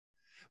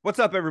What's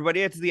up,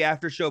 everybody? It's the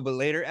after show, but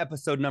later,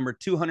 episode number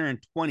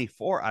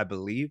 224, I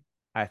believe.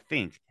 I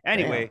think. Damn.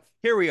 Anyway,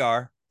 here we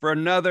are for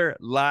another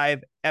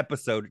live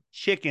episode.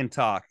 Chicken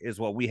Talk is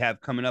what we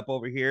have coming up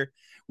over here.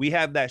 We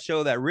have that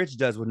show that Rich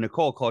does with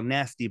Nicole called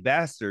Nasty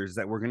Bastards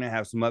that we're going to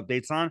have some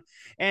updates on,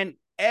 and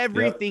Yep.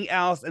 everything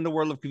else in the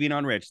world of Kavino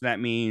and Rich. That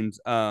means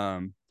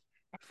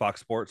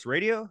Fox Sports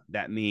Radio.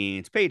 That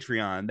means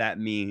Patreon. That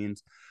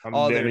means I'm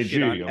all their Danny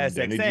shit on G. I'm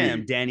Danny SXM,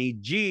 G. Danny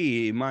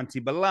G, Monty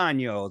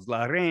Bolaños,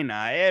 La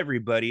Reina,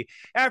 everybody.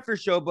 After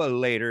show, but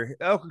later.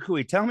 El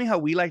Kukui, tell me how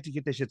we like to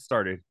get this shit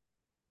started.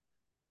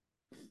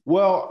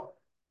 Well,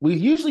 we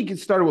usually get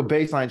started with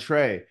Baseline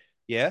Trey,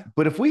 Yeah?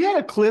 but if we had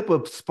a clip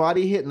of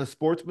Spotty hitting the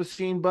sports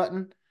machine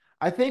button,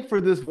 I think for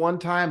this one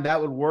time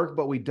that would work,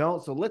 but we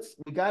don't. So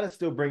we got to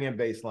still bring in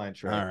Baseline All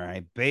Trey.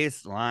 right.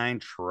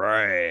 Baseline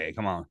Trey.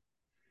 Come On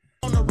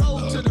the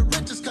road to the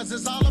riches, cause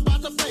it's all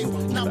about the faith.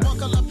 Now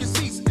buckle up your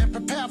seats and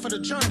prepare for the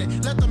journey.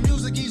 Let the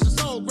music ease your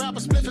soul, grab a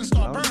spliff and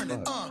start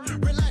burning.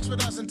 Relax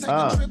with us and take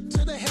a trip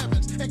to the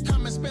heavens. And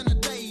come and spend a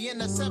day in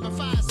the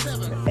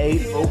 757.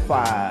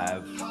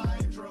 805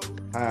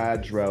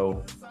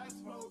 Hydro.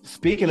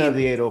 Speaking of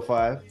the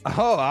 805,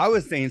 Oh, I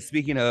was saying,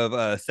 speaking of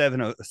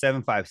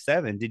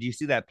 757, did you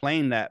see that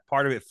plane that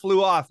part of it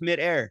flew off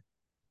midair?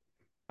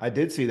 I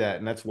did see that,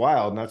 and that's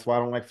wild, and that's why I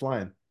don't like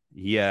flying.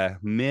 Yeah,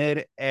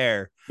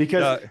 midair.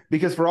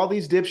 Because for all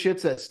these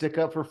dipshits that stick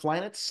up for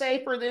flying, it's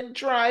safer than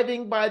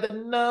driving by the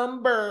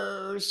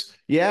numbers.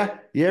 Yeah,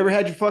 you ever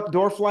had your fucking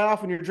door fly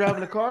off when you're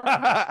driving a car?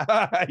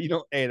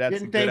 Hey, that's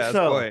Didn't a good think ass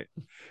so. point.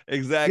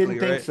 Exactly. Didn't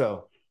think Right.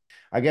 so.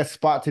 I guess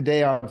Spot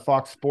today on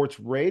Fox Sports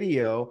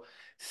Radio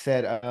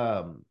said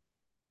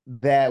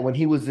that when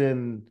he was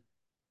in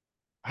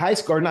high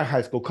school, or not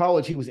high school,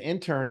 college, he was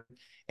intern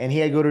and he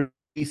had to go to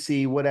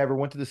DC, whatever,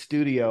 went to the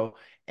studio.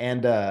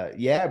 And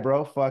yeah,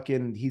 bro,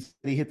 fucking he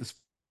hit the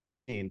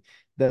screen.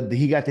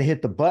 He got to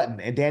hit the button,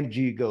 and Danny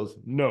G goes,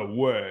 "No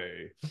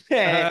way!"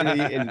 and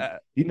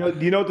do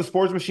you know what the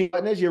sports machine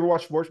button is? You ever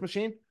watch Sports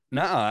Machine?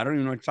 No, I don't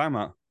even know what you're talking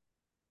about.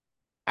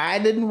 I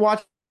didn't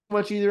watch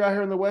much either out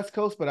here on the West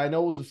Coast, but I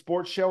know it was a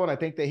sports show, and I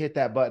think they hit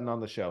that button on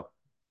the show.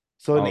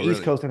 So in Oh, the East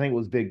really? Coast, I think it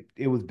was big.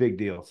 It was big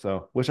deal.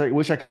 So wish I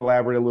could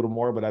elaborate a little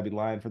more, but I'd be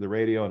lying for the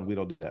radio, and we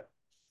don't do that.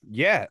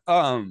 Yeah.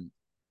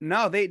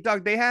 No, they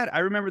had, I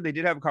remember they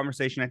did have a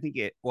conversation. I think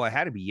it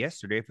had to be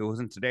yesterday if it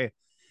wasn't today.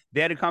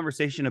 They had a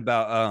conversation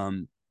about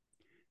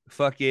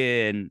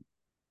fucking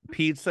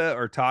pizza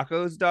or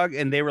tacos, dog,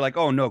 and they were like,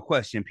 "Oh, no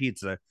question,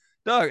 pizza."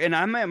 Dog, and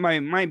I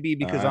might be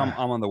because I'm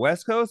on the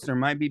West Coast, or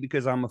might be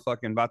because I'm a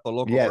fucking vato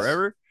loco Yes,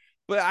 forever.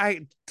 But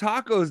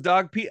tacos,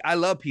 dog. I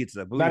love pizza.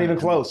 not Believe even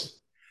me. close.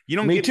 You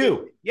don't Me get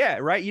too. yeah,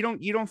 right. You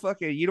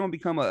don't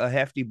become a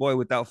hefty boy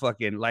without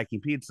fucking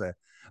liking pizza.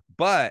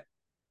 But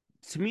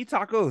to me,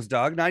 tacos,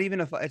 dog,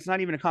 it's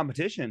not even a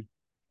competition.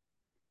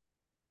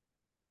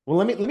 Well,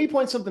 let me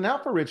point something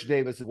out for Rich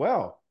Davis as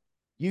well.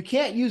 You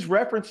can't use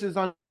references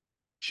on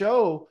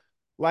show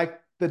like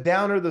the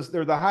downer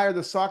the higher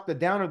the sock, the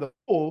downer the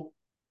hole,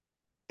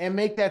 and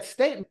make that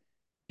statement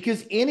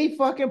because any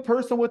fucking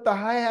person with the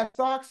high ass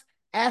socks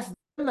ask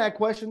them that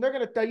question, they're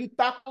gonna tell you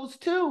tacos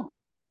too,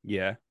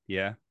 Yeah,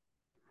 yeah.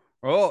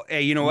 Oh,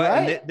 hey, you know what?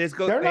 And right? this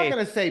goes, They're not hey,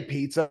 gonna say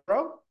pizza,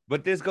 bro.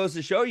 but this goes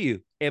to show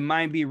you it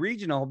might be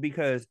regional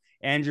because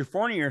Andrew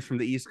Fournier is from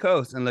the East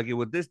Coast, and look at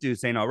what this dude's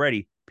saying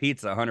already: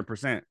 pizza,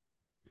 100%.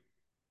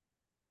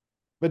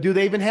 But do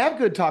they even have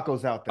good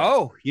tacos out there?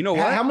 Oh, you know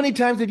what? How many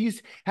times have you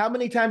seen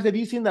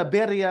the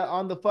birria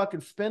on the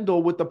fucking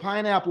spindle with the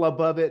pineapple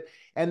above it,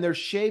 and they're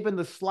shaving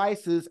the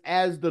slices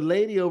as the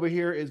lady over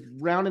here is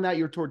rounding out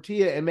your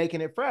tortilla and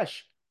making it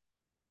fresh?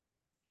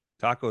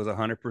 Tacos,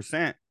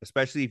 100%,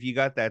 especially if you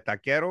got that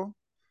taquero, Bro.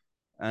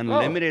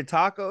 unlimited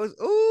tacos.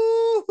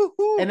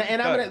 Ooh, And I'm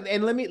gonna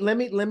and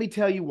let me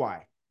tell you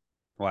why.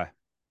 why?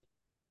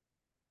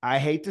 I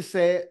hate to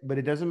say it, but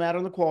it doesn't matter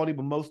on the quality,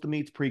 but most of the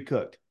meat's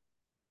pre-cooked.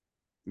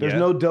 There's Yeah,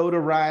 no dough to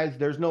rise,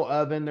 there's no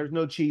oven, there's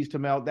no cheese to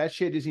melt. That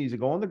shit just needs to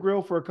go on the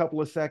grill for a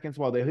couple of seconds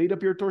while they heat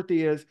up your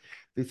tortillas.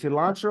 The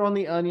cilantro on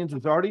the onions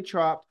is already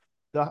chopped.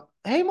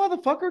 Hey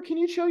motherfucker, can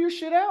you chill your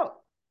shit out?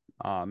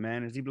 oh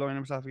man, is he blowing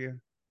himself again?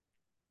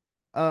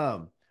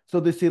 So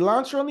the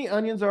cilantro and the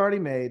onions are already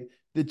made.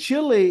 The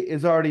chili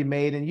is already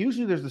made, and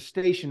usually there's a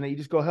station that you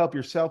just go help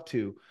yourself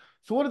to.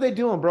 So what are they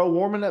doing, bro?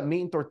 Warming up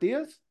meat and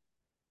tortillas?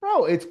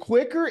 Bro, it's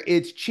quicker,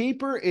 it's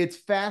cheaper, it's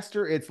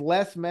faster, it's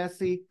less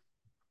messy.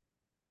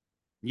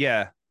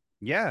 Yeah,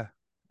 yeah.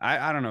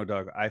 I don't know,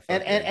 Doug. I And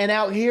and, fucking and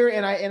out here,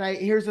 and I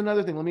here's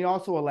another thing. Let me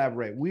also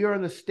elaborate. We are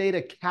in the state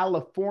of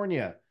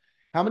California.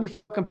 How many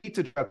fucking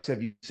pizza trucks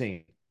have you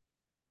seen?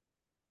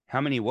 how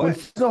many When what?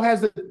 Fresno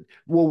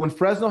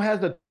has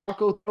the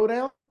taco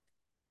throwdown,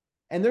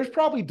 and there's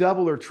probably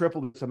double or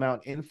triple this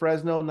amount in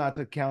Fresno, not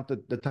to count the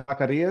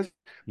taquerias.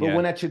 But Yeah,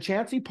 when at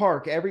Chachansey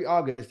Park every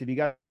August, if you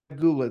got to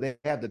Google it, they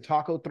have the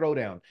taco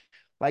throwdown.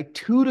 Like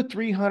 200 to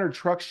 300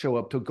 trucks show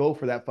up to go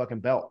for that fucking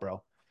belt,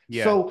 bro.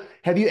 yeah. So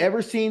have you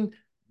ever seen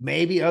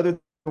maybe other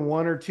than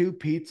one or two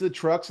pizza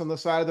trucks on the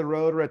side of the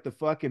road or at the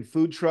fucking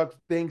food truck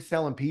thing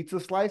selling pizza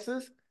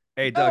slices?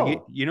 Hey, Doug,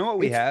 No, you know what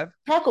we it's have?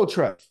 taco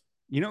trucks.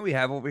 You know what we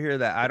have over here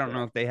that I don't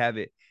know if they have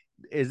it.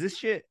 Is this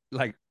shit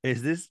like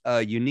is this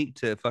unique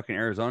to fucking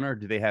Arizona or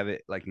do they have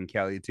it like in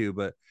Cali too?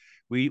 But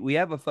we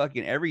have a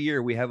fucking every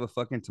year we have a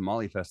fucking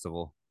tamale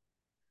festival.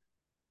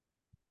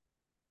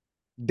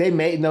 They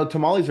made no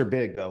tamales are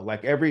big though.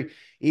 Like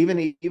even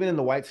in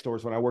the white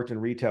stores when I worked in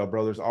retail,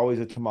 bro, there's always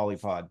a tamale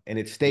pod, and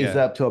it stays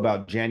Yeah. up till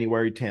about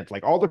January 10th.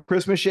 Like all the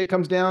Christmas shit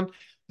comes down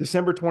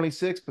December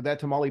 26th, but that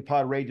tamale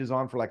pod rages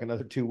on for like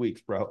another 2 weeks,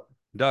 bro.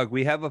 Doug,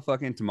 we have a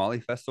fucking tamale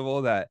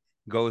festival that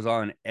goes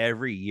on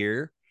every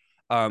year.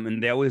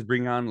 And they always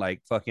bring on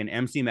like fucking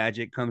MC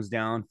Magic comes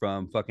down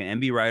from fucking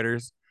MB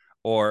Riders,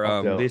 or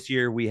That's dope. this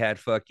year we had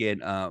fucking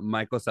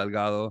Michael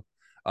Salgado.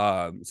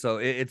 So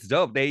it's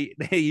dope. They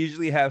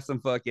usually have some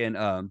fucking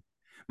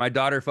my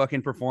daughter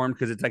fucking performed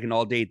because it's like an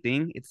all day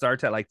thing. It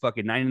starts at like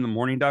fucking 9 in the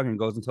morning, dog, and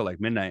goes until like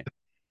midnight.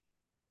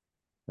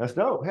 That's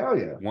dope. Hell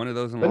yeah. One of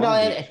those in But no,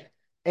 Long Beach.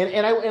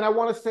 and I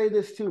want to say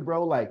this too,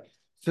 bro. Like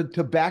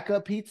to back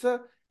up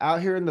pizza out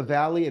here in the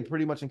valley and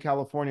pretty much in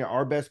California,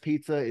 our best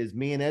pizza is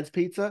Me and Ed's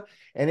Pizza.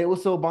 And it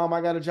was so bomb,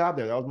 I got a job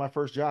there. That was my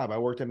first job. I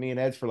worked at Me and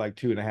Ed's for like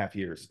 2.5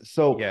 years.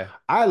 So Yeah.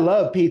 I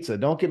love pizza.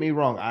 Don't get me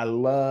wrong. I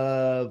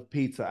love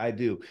pizza. I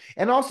do.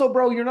 And also,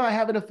 bro, you're not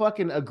having to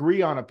fucking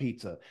agree on a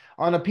pizza.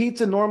 On a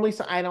pizza, normally,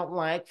 so I don't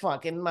like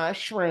fucking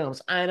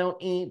mushrooms. I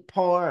don't eat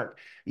pork.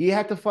 You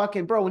have to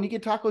fucking, bro, when you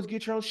get tacos,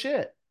 get your own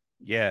shit.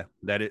 Yeah,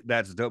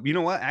 that's dope. You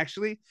know what?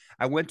 Actually,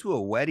 I went to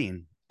a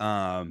wedding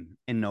in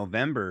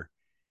November.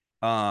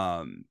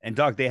 And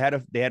dog, they had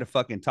a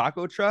fucking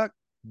taco truck.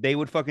 They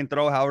would fucking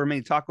throw however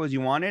many tacos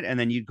you wanted, and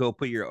then you'd go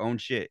put your own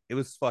shit. It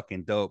was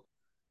fucking dope.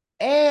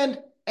 And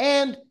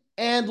and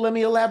and let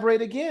me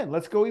elaborate again.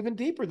 Let's go even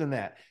deeper than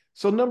that.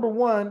 So number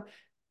one,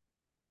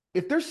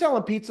 if they're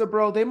selling pizza,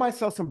 bro, they might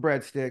sell some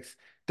breadsticks.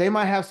 They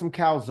might have some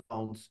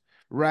calzones,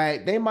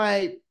 right? They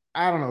might,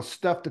 I don't know,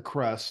 stuff the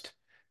crust.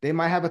 They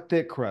might have a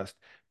thick crust,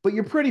 but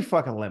you're pretty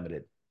fucking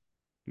limited.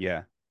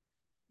 Yeah.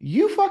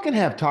 You fucking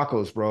have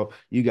tacos, bro.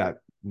 You got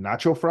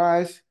nacho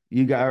fries.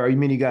 You got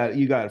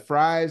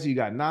fries, you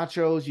got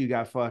nachos, you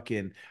got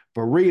fucking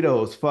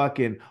burritos,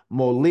 fucking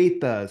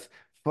molitas,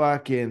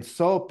 fucking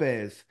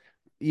sopes.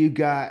 You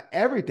got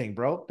everything,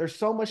 bro. There's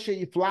so much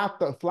shit.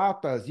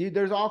 Flautas.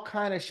 There's all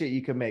kind of shit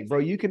you can make, bro.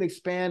 You can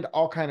expand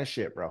all kind of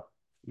shit, bro.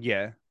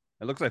 Yeah.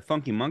 It looks like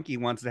Funky Monkey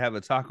wants to have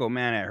a taco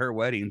man at her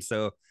wedding.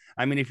 So,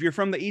 I mean, if you're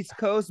from the East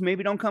Coast,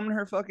 maybe don't come to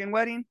her fucking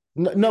wedding.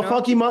 No, You no know?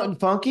 funky mutton,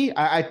 funky.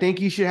 I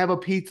think you should have a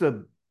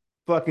pizza.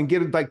 Fucking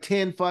get it like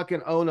 10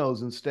 fucking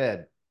Onos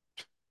instead.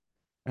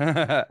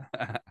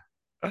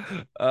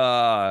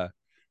 uh,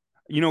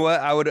 you know what?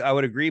 I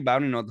would agree, but I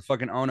don't know what the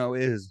fucking Ono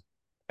is.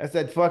 That's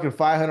that fucking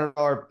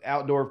 $500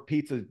 outdoor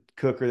pizza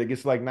cooker that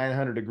gets like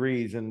 900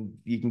 degrees and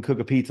you can cook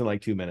a pizza in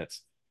like 2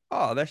 minutes.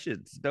 Oh, that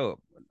shit's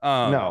dope.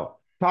 No,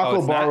 Oh, Taco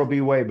it's Bar not? will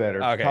be way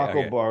better. Okay, Taco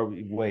okay. Bar will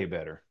be way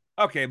better.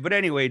 Okay, but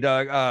anyway,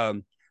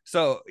 Doug.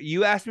 So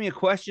you asked me a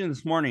question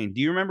this morning.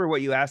 Do you remember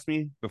what you asked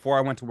me before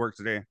I went to work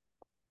today?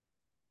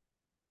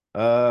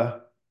 Uh,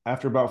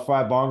 After about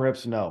 5 bong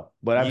rips, no.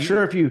 But I'm You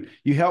sure if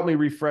you help me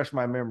refresh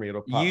my memory,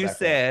 it'll pop you back up.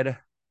 said,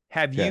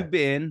 "Have you Okay,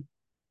 been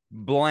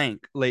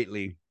blank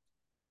lately?"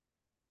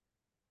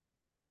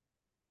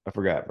 I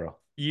forgot, bro.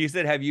 You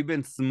said, "Have you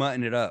been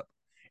smutting it up?"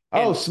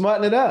 Oh, And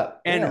smutting it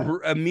up. and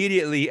Yeah,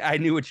 immediately I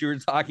knew what you were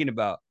talking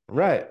about.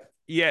 right.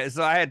 Yeah,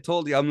 so I had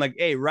told you, I'm like,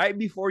 hey, right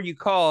before you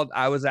called,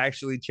 I was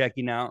actually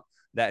checking out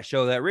that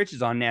show that Rich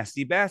is on,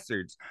 Nasty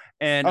Bastards,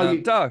 and Oh,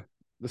 you Doug,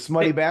 the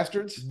smutty they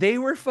bastards. they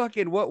were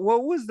fucking. What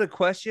was the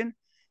question?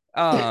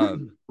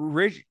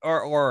 Rich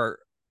or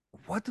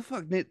what the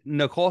fuck?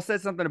 Nicole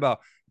said something about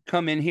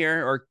come in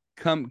here or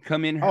come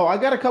in. Oh, I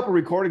got a couple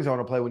recordings I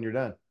want to play when you're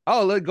done.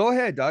 Oh, go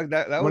ahead, Doug.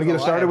 That Want was to get a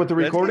us started live. with the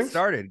Let's get recordings?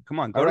 started. Come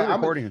on, go All to right, the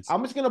recordings.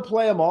 I'm just gonna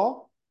play them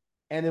all,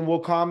 and then we'll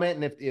comment.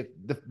 And if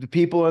the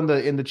people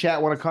in the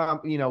chat want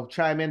to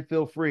chime in,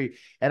 feel free.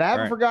 And I All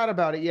haven't right. forgot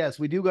about it. Yes,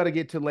 we do got to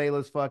get to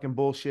Layla's fucking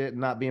bullshit and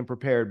not being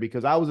prepared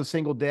because I was a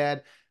single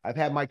dad. I've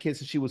had my kid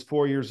since she was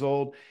 4 years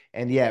old,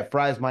 and yeah, it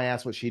fries my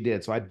ass what she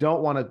did. So I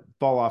don't want to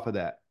fall off of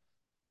that.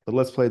 But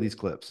let's play these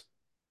clips.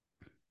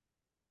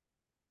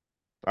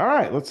 All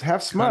right, let's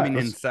have smut. Coming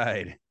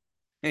inside.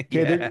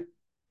 Okay,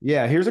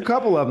 yeah. Here's a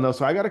couple of them though.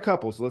 So I got a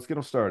couple. So let's get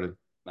them started.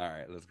 All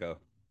right, let's go.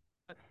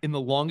 In the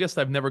longest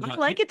I've never I gotten.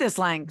 like it this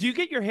length. Do you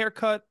get your hair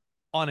cut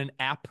on an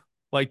app?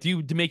 Like, do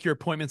you make your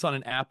appointments on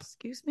an app?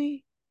 Excuse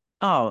me?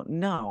 Oh,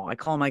 no. I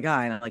call my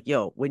guy and I'm like,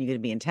 yo, when are you going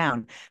to be in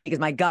town? Because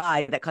my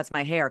guy that cuts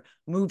my hair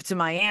moved to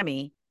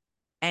Miami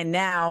and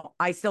now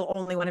I still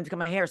only want him to cut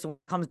my hair. So when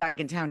he comes back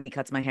in town, he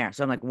cuts my hair.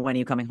 So I'm like, when are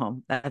you coming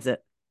home? That's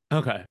it.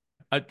 Okay.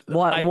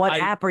 What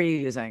app are you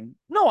using?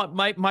 No,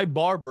 my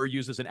barber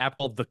uses an app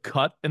called The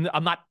Cut, and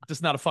I'm not. This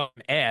is not a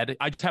fucking ad.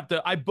 I just have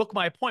to. I book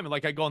my appointment.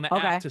 Like I go on the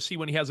Okay. app to see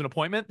when he has an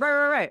appointment,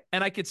 Right.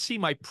 and I could see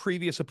my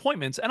previous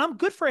appointments, and I'm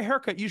good for a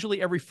haircut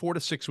usually every 4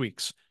 to 6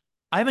 weeks.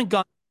 I haven't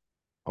gone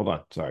Hold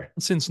on. Sorry.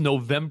 since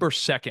November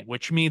 2nd,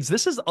 which means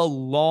this is a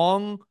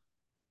long.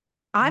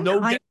 I'm No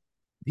I,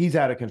 He's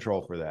out of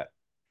control for that.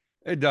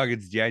 Hey, Doug,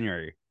 it's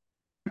January.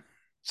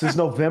 since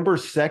November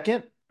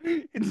 2nd.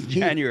 It's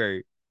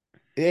January.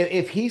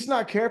 If he's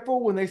not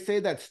careful when they say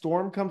that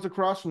storm comes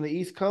across from the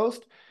East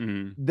Coast,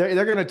 Mhm.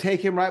 they're going to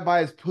take him right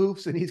by his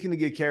poofs and he's going to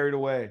get carried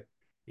away.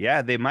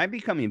 Yeah, they might be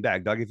coming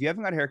back, dog. If you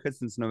haven't got a haircut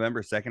since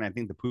November 2nd, I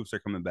think the poofs are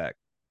coming back.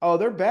 Oh,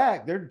 they're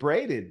back. They're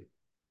braided.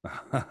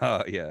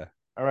 Yeah.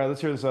 All right,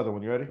 let's hear this other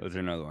one. You ready? Let's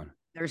hear another one.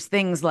 There's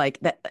things like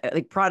that,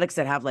 like products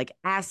that have like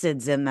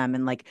acids in them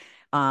and like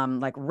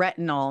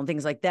retinol and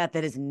things like that.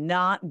 That is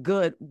not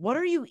good. What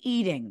are you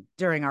eating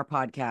during our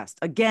podcast?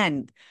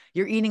 Again,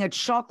 you're eating a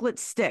chocolate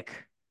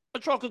stick. A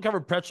chocolate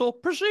covered pretzel.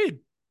 Proceed.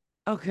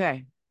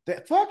 Okay.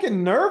 The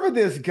fucking nerve of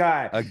this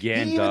guy.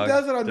 Again, he even Doug,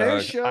 does it on their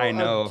Doug, show I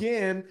know.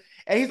 again.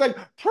 And he's like,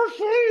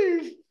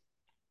 proceed.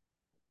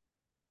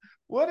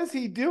 What is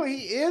he doing?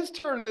 He is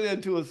turning it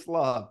into a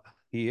slob.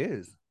 He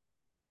is.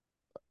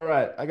 All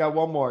right, I got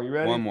one more. You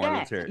ready? One more. Yeah,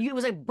 Let's hear it. it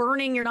was like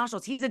burning your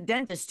nostrils. He's a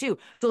dentist too,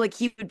 so like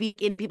he would be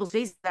in people's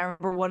faces. I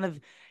remember one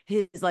of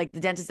his like the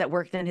dentist that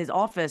worked in his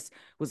office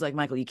was like,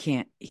 Michael, you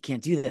can't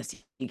do this.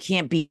 You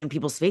can't be in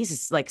people's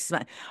faces. Like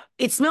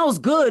it smells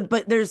good,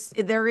 but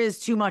there is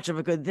too much of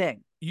a good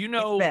thing. You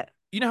know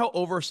how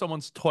over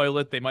someone's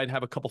toilet they might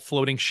have a couple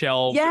floating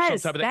shelves. Yes, or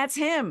some type of thing? that's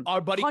him.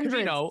 Our buddy Hundreds.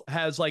 Covino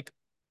has like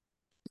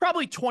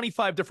probably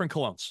 25 different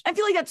colognes. I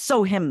feel like that's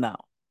so him though.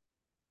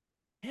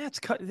 Yeah,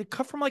 they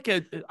cut from like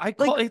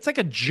it's like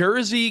a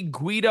Jersey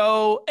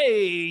Guido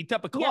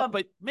type of cologne. Yeah.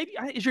 But maybe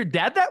is your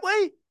dad that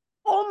way?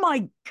 Oh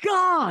my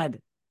God.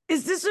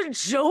 Is this a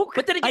joke?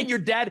 But then again,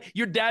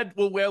 your dad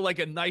will wear like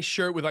a nice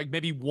shirt with like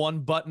maybe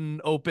one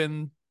button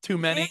open too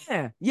many.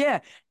 Yeah.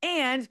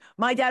 And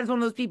my dad is one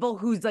of those people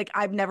who's like,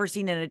 I've never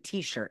seen in a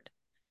t-shirt.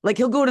 Like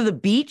he'll go to the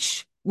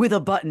beach with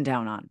a button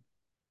down on.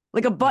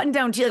 Like a button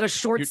down tee, like a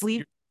short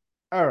sleeve.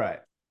 All right.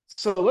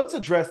 So let's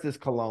address this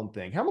cologne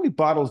thing. How many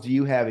bottles do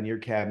you have in your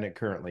cabinet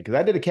currently? Because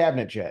I did a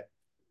cabinet check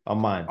on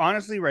mine.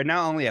 Honestly, right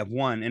now I only have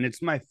one, and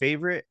it's my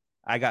favorite.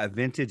 I got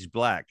Vintage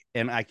Black,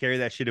 and I carry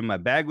that shit in my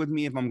bag with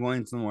me if I'm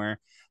going somewhere.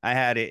 I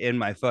had it in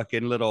my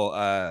fucking little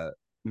what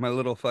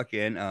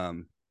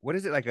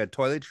is it, like a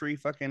toiletry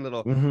fucking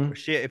little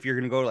shit if you're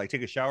gonna go like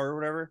take a shower or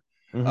whatever.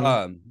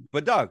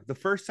 But dog, the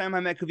first time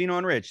I met Covino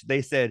and Rich,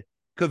 they said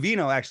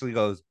Covino actually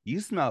goes, "You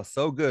smell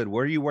so good.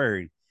 What are you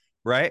wearing?"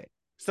 Right?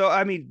 So,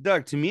 I mean,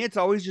 Doug, to me, it's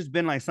always just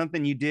been like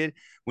something you did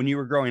when you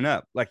were growing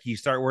up. Like you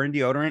start wearing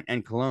deodorant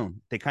and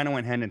cologne. They kind of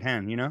went hand in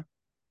hand, you know?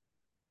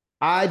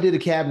 I did a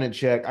cabinet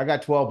check. I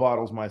got 12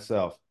 bottles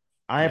myself.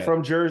 I am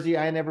from Jersey.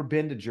 I ain't never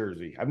been to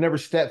Jersey. I've never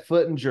stepped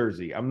foot in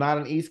Jersey. I'm not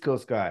an East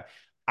Coast guy.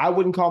 I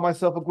wouldn't call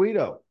myself a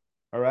Guido.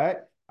 All right.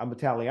 I'm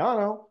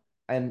Italiano.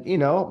 And, you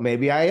know,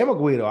 maybe I am a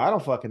Guido. I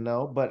don't fucking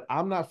know. But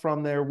I'm not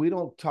from there. We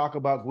don't talk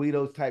about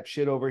Guidos type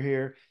shit over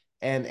here.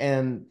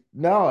 And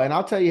no, and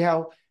I'll tell you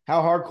how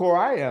hardcore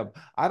I am.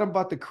 I done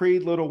bought the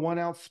Creed little 1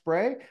 ounce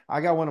spray.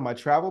 I got one in my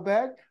travel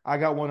bag. I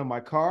got one in my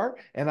car,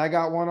 and I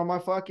got one on my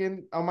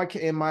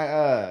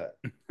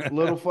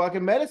little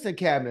fucking medicine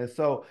cabinet.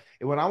 So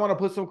when I want to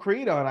put some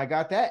Creed on, I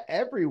got that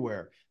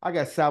everywhere. I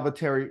got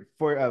Salvatore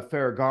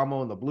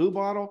Ferragamo in the blue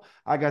bottle.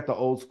 I got the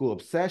old school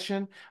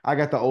Obsession. I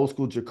got the old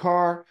school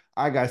Jacquard.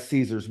 I got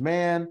Caesar's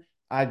Man.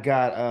 I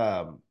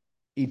got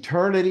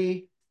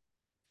Eternity.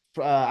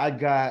 I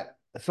got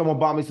someone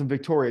bought me some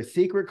Victoria's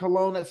Secret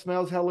cologne that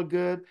smells hella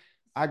good.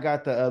 I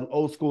got the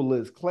old school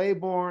Liz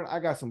Claiborne. I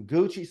got some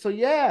Gucci. So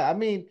yeah, I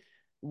mean,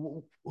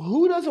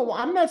 who doesn't?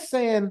 I'm not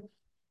saying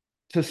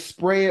to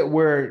spray it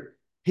where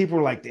people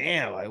are like,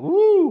 damn, like,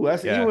 woo,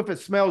 that's even if it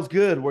smells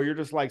good, where you're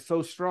just like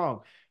so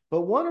strong.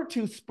 But 1 or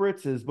 2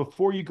 spritzes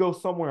before you go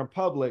somewhere in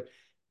public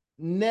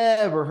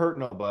never hurt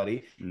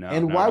nobody. No,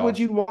 and why would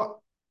you want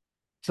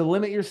to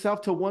limit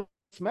yourself to one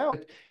smell?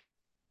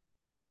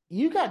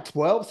 You got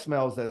 12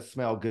 smells that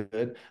smell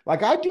good.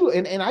 Like I do,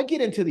 and I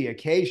get into the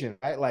occasion.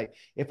 Right? Like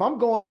if I'm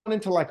going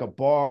into like a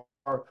bar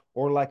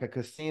or like a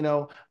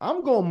casino,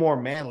 I'm going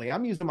more manly.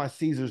 I'm using my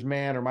Caesar's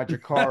Man or my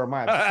Jacquard or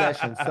my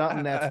Obsession,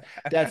 something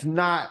that's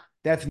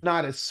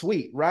not as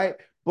sweet, right?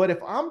 But if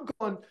I'm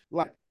going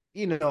like,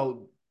 you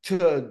know,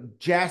 to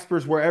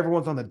Jasper's where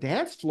everyone's on the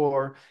dance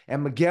floor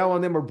and Miguel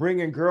and them are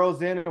bringing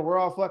girls in and we're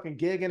all fucking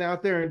gigging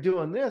out there and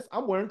doing this,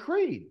 I'm wearing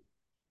Creed.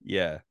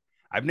 Yeah.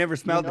 I've never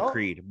smelled the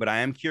Creed, but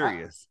I am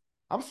curious.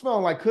 I'm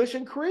smelling like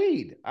Cushion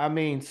Creed. I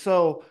mean,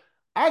 so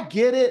I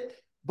get it,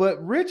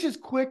 but Rich is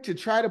quick to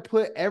try to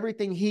put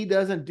everything he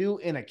doesn't do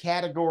in a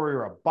category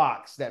or a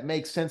box that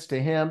makes sense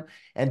to him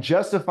and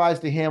justifies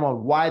to him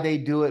on why they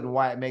do it and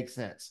why it makes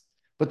sense.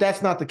 But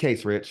that's not the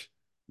case, Rich.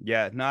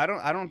 Yeah, no,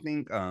 I don't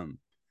think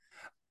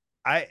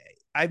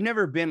I've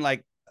never been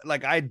like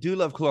I do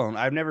love cologne.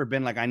 I've never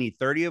been like I need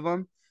 30 of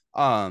them.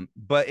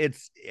 But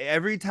it's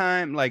every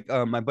time like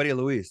my buddy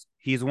Luis,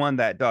 he's one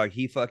that dog,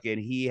 he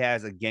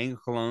has a gang of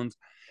colognes,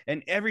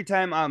 and every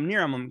time I'm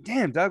near him, I'm like,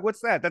 damn, Doug,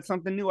 what's that? That's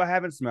something new I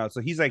haven't smelled.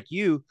 So he's like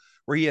you,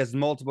 where he has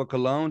multiple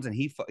colognes and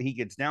he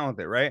gets down with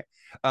it, right?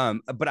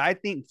 But I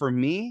think for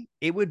me,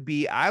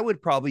 I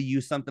would probably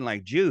use something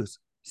like Juice,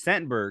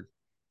 Scentbird,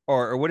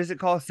 or what is it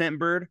called?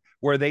 Scentbird,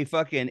 where they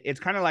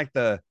it's kind of like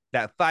the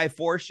that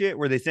 5-4 shit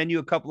where they send you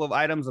a couple of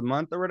items a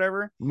month or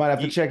whatever. Might have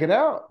to You, check it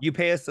out. you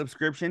pay a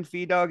subscription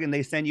fee, dog, and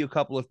they send you a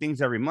couple of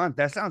things every month.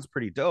 That sounds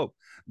pretty dope.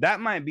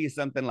 That might be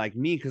something like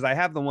me because I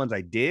have the ones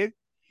I dig.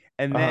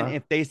 And then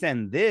if they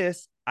send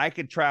this, I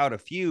could try out a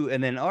few,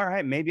 and then all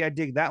right, maybe I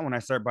dig that one. I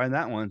start buying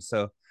that one.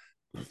 So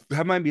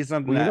that might be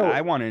something that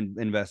I want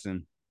to invest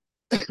in.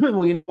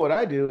 Well, you know what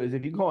I do is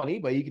if you go on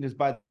eBay, you can just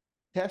buy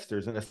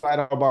testers, and a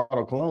 $5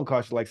 bottle of cologne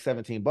costs you like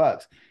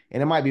 $17,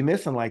 and it might be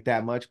missing like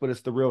that much, but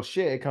it's the real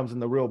shit. It comes in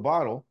the real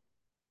bottle.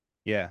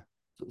 Yeah.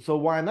 So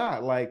why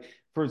not? Like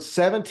for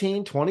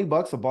 17, 20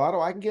 bucks a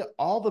bottle, I can get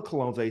all the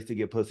colognes I used to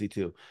get pussy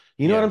to.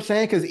 You know what I'm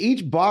saying? Because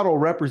each bottle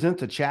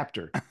represents a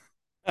chapter.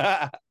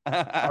 All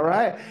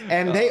right.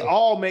 And they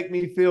all make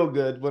me feel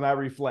good when I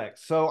reflect.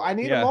 So I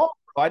need them all.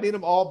 I need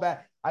them all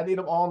back. I need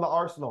them all in the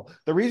arsenal.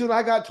 The reason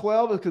I got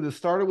 12 is because it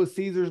started with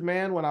Caesar's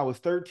Man when I was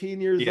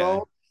 13 years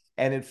old.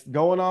 And it's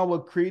going on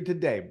with Creed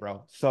today,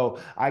 bro. So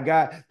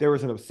there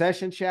was an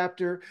Obsession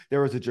chapter,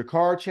 there was a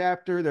Jakar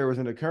chapter, there was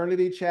an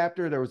Eternity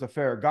chapter, there was a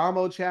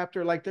Ferragamo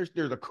chapter. Like there's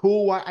a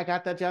cool, I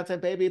got that Johnson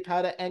baby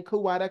powder and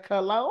cool water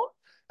cologne.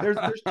 There's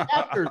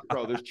chapters,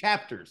 bro. There's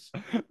chapters.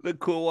 The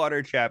Cool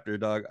Water chapter,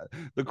 dog.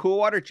 The Cool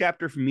Water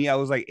chapter for me, I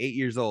was like 8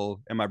 years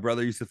old, and my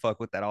brother used to fuck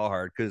with that all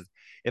hard. Because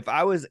if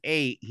I was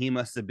 8, he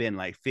must have been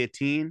like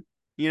 15,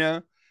 you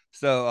know?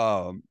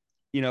 So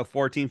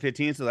 14,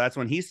 15. So that's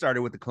when he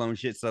started with the clone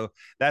shit. So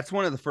that's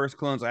one of the first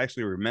clones I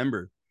actually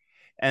remember.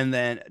 And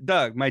then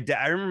Doug,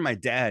 I remember my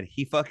dad,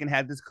 he fucking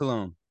had this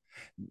cologne.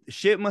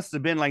 Shit must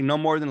have been like no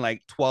more than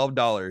like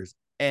 $12.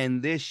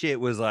 And this shit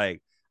was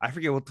like, I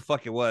forget what the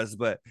fuck it was,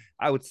 but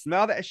I would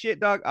smell that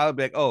shit, dog. I would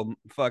be like, oh,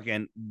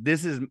 fucking,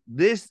 this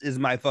is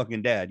my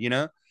fucking dad, you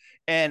know?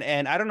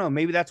 And I don't know,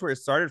 maybe that's where it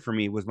started for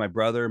me was my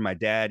brother, my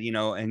dad, you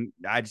know, and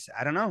I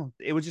don't know.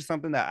 It was just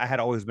something that I had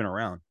always been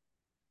around.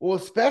 Well,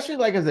 especially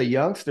like as a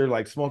youngster,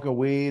 like smoking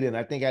weed, and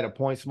I think at a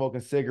point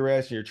smoking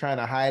cigarettes, and you're trying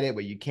to hide it,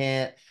 but you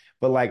can't.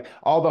 But like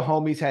all the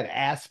homies had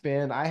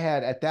Aspen.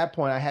 At that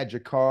point, I had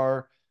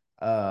Jakar,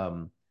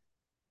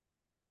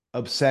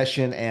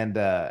 Obsession, and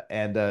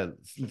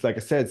like I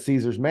said,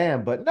 Caesar's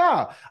Man. But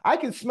nah, I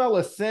can smell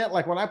a scent.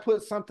 Like when I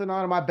put something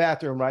on in my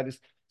bathroom, right?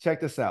 Just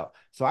check this out.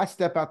 So I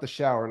step out the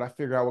shower and I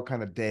figure out what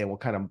kind of day and what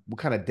kind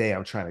of day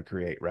I'm trying to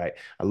create, right?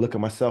 I look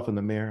at myself in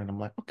the mirror and I'm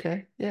like,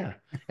 okay, yeah.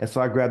 And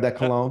so I grab that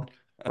cologne.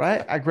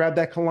 Right? I grab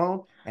that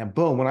cologne and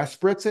boom, when I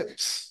spritz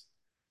it,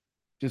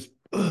 just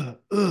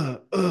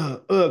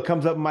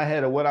comes up in my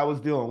head of what I was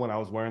doing when I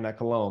was wearing that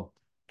cologne.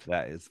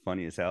 That is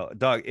funny as hell.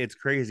 Dog, it's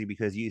crazy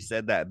because you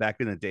said that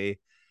back in the day,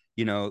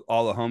 you know,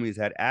 all the homies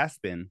had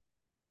Aspen.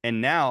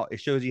 And now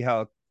it shows you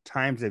how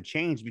times have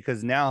changed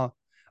because now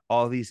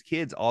all these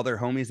kids, all their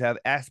homies have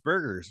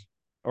Asperger's.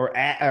 Or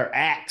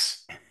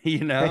Axe.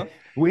 You know?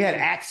 We had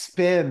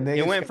Aspen.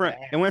 It went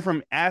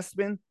from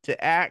Aspen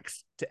to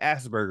Axe to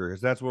Asperger's.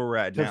 That's where we're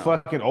at now. To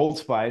fucking Old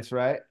Spice,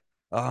 right?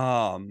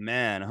 Oh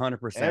man,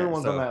 100%.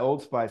 Everyone's on that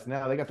Old Spice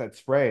now. They got that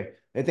spray.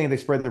 They think they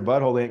sprayed their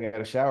butthole. They ain't got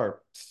a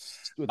shower.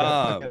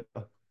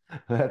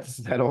 That's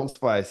that Old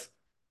Spice.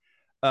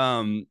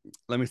 Let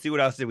me see what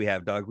else did we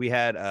have, dog. We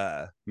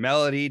had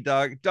Melody,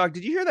 dog. Dog,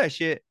 did you hear that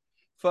shit?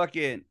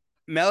 Fucking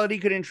Melody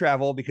couldn't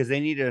travel because they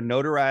needed a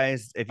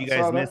notarized. If you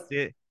guys missed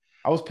it,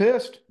 I was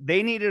pissed.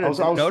 They needed I was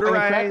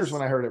notarized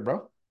when I heard it,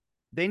 bro.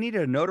 They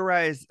needed a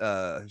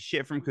notarized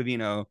shit from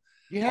Covino.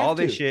 You have all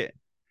this shit.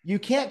 You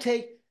can't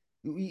take.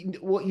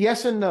 Well,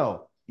 yes and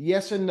no.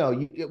 Yes and no.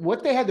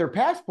 What they had their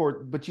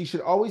passport, but you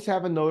should always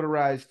have a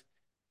notarized,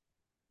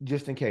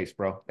 just in case,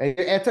 bro.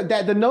 It's the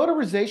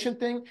notarization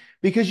thing,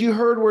 because you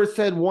heard where it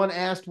said one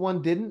asked,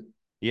 one didn't.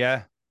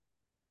 Yeah,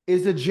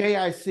 is a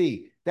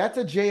JIC. That's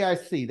a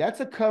JIC. That's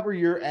a cover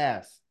your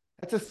ass.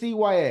 That's a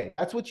CYA.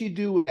 That's what you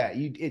do with that.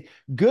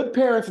 Good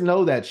parents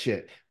know that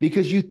shit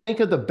because you think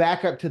of the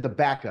backup to the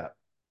backup.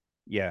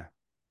 Yeah.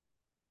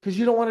 Because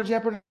you don't want to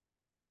jeopardize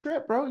the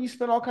trip, bro. You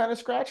spend all kind of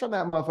scratch on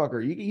that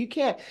motherfucker. You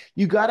can't.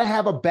 You got to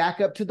have a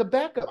backup to the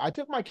backup. I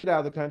took my kid out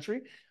of the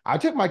country. I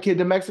took my kid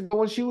to Mexico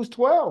when she was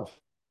 12.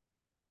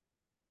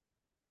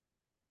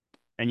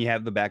 And you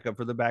have the backup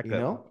for the backup. You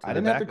know, I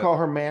didn't have to call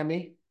her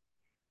mammy.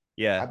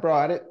 Yeah. I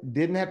brought it.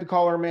 Didn't have to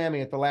call her mammy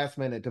at the last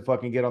minute to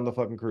fucking get on the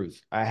fucking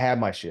cruise. I had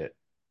my shit.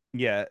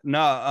 Yeah.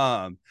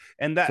 No.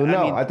 And that. So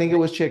no, I think it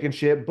was chicken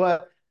shit.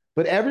 But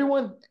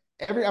everyone,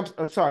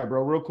 I'm sorry,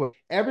 bro. Real quick.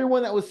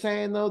 Everyone that was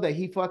saying though that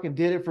he fucking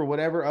did it for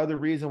whatever other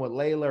reason with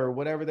Layla or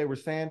whatever they were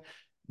saying,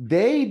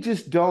 they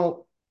just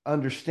don't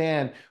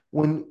understand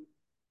when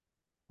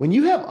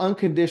you have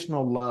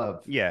unconditional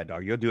love. Yeah,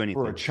 dog. You'll do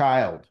anything for a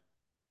child.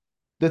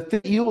 The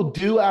thing you'll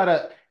do out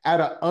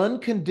of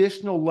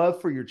unconditional love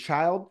for your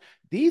child,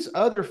 these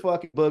other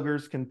fucking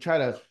boogers can try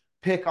to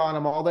pick on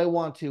him all they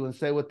want to and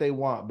say what they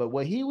want. But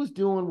what he was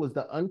doing was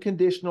the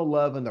unconditional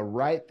love and the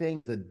right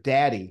thing, the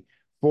daddy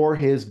for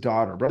his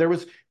daughter. Bro,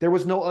 there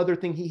was no other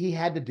thing. He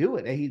had to do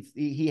it. And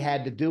he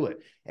had to do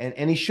it.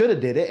 And he should have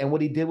did it. And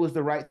what he did was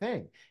the right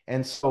thing.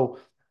 And so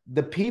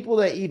the people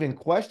that even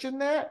question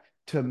that,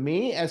 to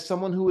me, as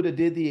someone who would have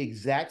did the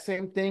exact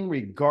same thing,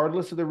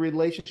 regardless of the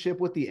relationship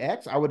with the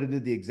ex, I would have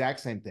did the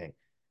exact same thing.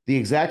 The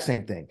exact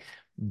same thing.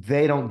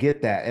 They don't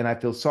get that. And I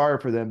feel sorry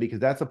for them because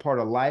that's a part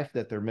of life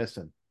that they're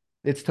missing.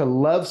 It's to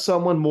love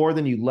someone more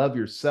than you love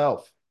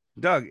yourself.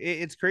 Doug,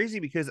 it's crazy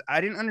because I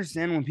didn't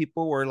understand when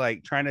people were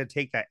like trying to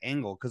take that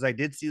angle, because I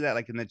did see that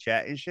like in the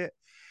chat and shit.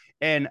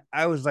 And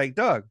I was like,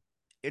 Doug,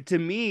 to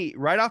me,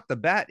 right off the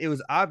bat, it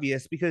was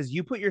obvious because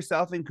you put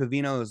yourself in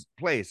Covino's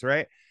place,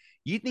 right?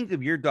 You think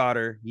of your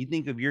daughter,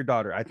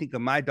 I think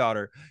of my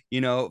daughter,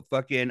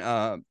 fucking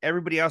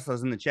everybody else that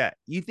was in the chat.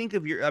 You think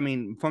of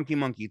Funky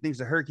Monkey thinks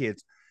of her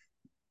kids.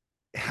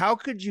 How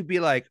could you be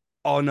like,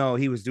 oh no,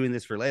 he was doing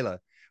this for Layla?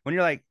 When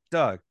you're like,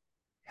 Doug,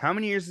 how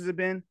many years has it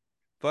been?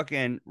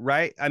 Fucking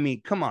right. I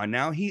mean, come on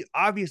now. He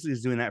obviously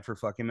is doing that for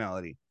fucking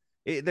Melody.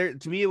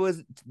 To me, it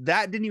was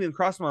that didn't even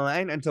cross my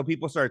mind until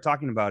people started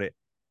talking about it.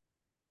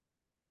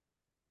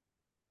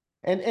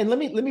 And let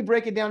me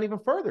break it down even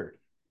further.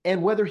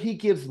 And whether he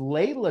gives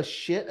Layla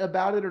shit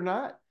about it or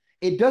not,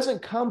 it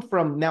doesn't come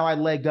from now I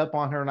legged up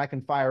on her and I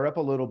can fire up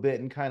a little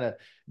bit and kind of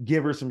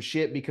give her some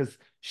shit because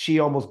she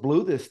almost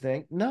blew this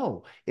thing.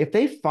 No, if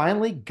they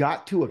finally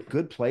got to a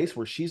good place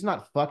where she's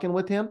not fucking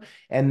with him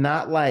and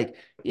not like,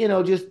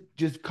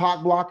 just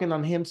cock blocking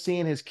on him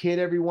seeing his kid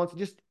every once,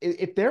 just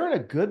if they're in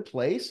a good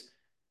place,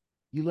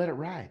 you let it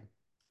ride.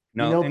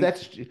 No,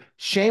 that's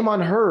shame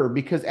on her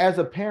because as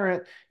a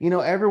parent,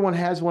 everyone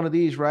has one of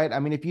these, right?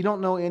 I mean, if you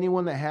don't know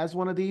anyone that has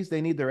one of these,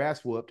 they need their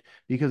ass whooped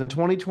because in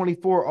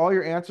 2024, all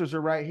your answers are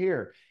right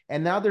here.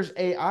 And now there's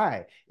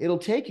AI. It'll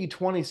take you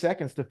 20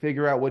 seconds to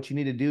figure out what you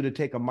need to do to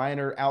take a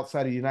minor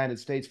outside of the United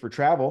States for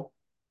travel.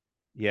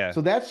 Yeah.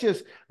 So that's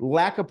just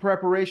lack of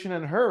preparation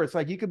in her. It's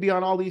like you could be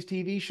on all these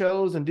TV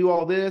shows and do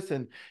all this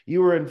and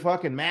you were in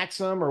fucking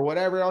Maxim or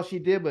whatever else you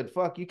did, but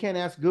fuck, you can't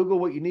ask Google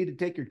what you need to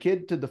take your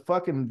kid to the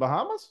fucking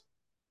Bahamas?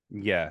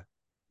 Yeah.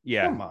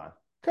 Yeah.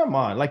 Come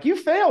on. Like you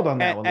failed on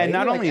that one. And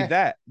not only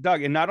that,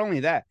 Doug, and not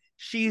only that,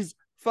 she's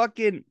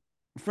fucking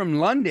from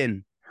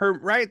London. Her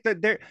right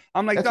there.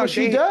 I'm like, that's Doug, what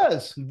she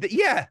does.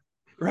 Yeah.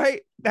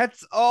 Right.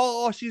 That's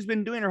all she's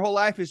been doing her whole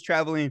life is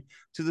traveling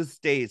to the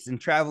States and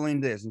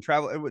traveling this and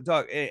travel.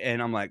 Doug,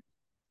 and I'm like,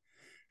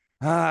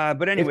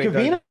 but anyway. If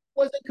Covino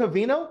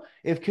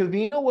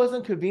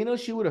wasn't Covino,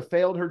 she would have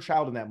failed her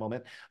child in that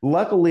moment.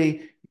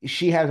 Luckily,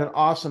 she has an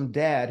awesome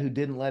dad who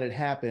didn't let it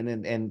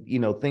happen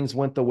and things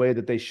went the way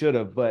that they should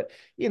have. But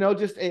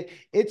just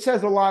it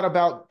says a lot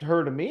about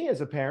her to me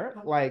as a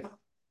parent. Like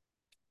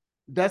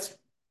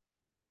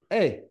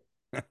hey,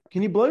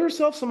 can you blow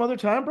yourself some other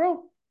time,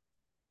 bro?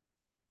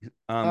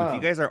 If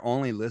you guys are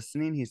only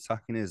listening, he's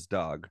talking to his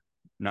dog,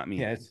 not me.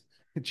 Yeah,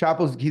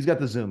 Chapo's he's got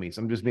the zoomies.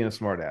 I'm just being a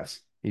smart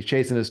ass. He's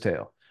chasing his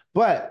tail.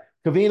 But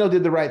Covino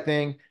did the right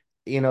thing.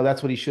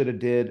 That's what he should have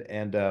did.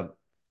 And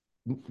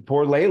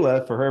poor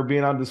Layla for her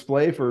being on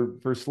display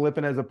for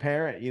slipping as a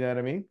parent. You know what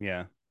I mean?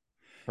 Yeah.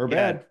 Her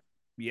bad.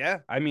 Yeah.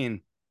 I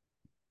mean,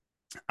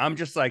 I'm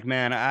just like,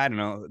 man, I don't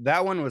know.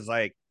 That one was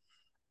like,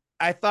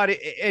 I thought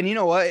it, and you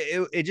know what?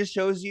 It just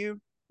shows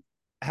you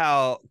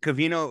how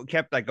Covino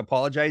kept like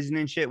apologizing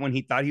and shit when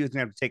he thought he was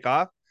gonna have to take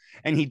off,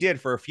 and he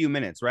did for a few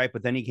minutes, right?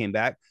 But then he came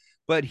back.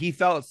 But he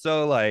felt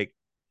so like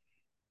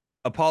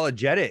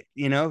apologetic,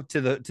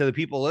 to the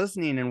people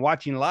listening and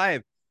watching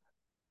live.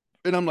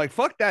 And I'm like,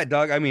 fuck that,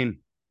 Doug. I mean,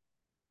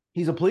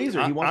 he's a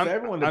pleaser. He wants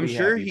everyone to be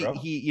sure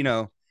happy,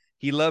 bro.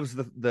 he loves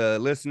the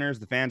listeners,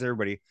 the fans,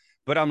 everybody.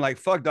 But I'm like,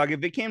 fuck, dog.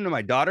 If it came to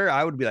my daughter,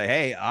 I would be like,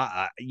 hey,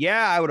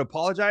 yeah, I would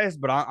apologize,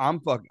 but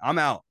I'm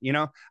out.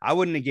 I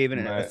wouldn't have given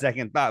it a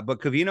second thought. But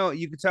Covino,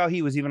 you could tell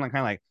he was even like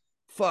kind of like,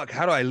 fuck,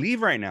 how do I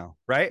leave right now,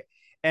 right?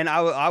 And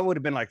I would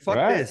have been like, fuck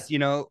this,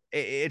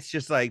 It's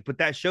just like, but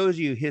that shows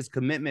you his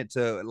commitment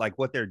to like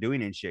what they're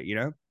doing and shit,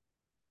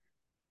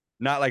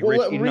 Not like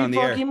Rich eating on the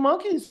air. Funky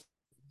Monkey's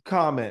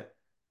comment.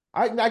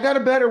 I got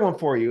a better one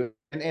for you.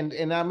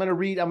 And I'm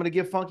gonna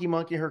give Funky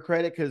Monkey her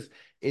credit because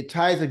it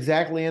ties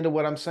exactly into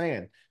what I'm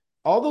saying.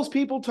 All those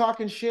people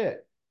talking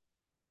shit.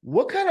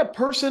 What kind of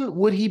person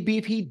would he be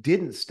if he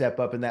didn't step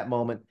up in that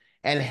moment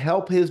and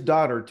help his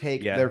daughter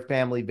take their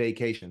family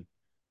vacation?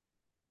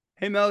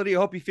 Hey, Melody, I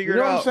hope you figure it out.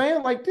 You know what I'm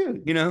saying? Like,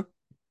 dude.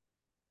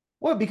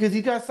 What? Because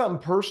he got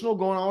something personal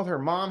going on with her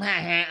mom.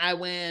 I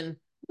win.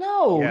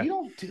 No, you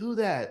don't do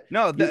that.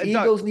 No,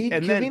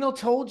 Covino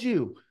told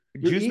you.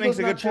 Juice makes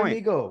a good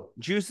point.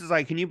 Juice is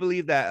like, can you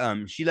believe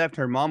that she left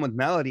her mom with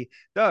Melody,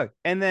 Doug?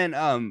 And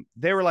then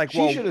they were like,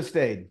 she should have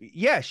stayed.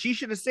 Yeah, she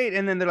should have stayed.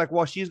 And then they're like,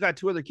 well, she's got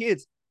 2 other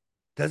kids.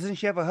 Doesn't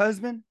she have a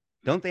husband?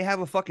 Don't they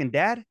have a fucking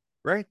dad?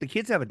 Right? The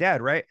kids have a dad,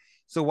 right?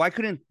 So why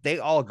couldn't they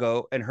all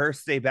go and her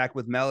stay back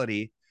with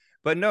Melody?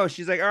 But no,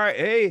 she's like, all right,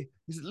 hey,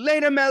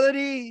 later,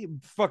 Melody.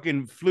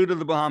 Fucking flew to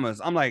the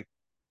Bahamas. I'm like,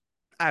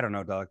 I don't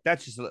know, dog.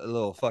 That's just a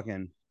little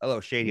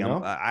shady.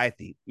 I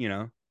think,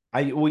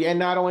 And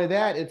not only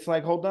that, it's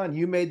like, hold on,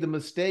 you made the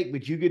mistake,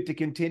 but you get to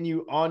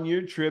continue on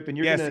your trip, and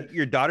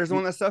your daughter's the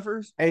one that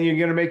suffers, and you're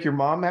gonna make your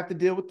mom have to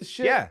deal with the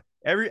shit. Yeah,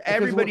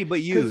 everybody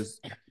but you.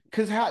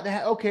 Because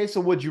okay,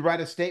 so would you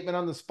write a statement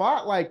on the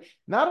spot? Like,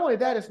 not only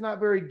that, it's not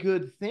very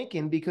good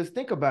thinking because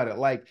think about it.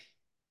 Like,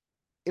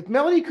 if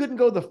Melody couldn't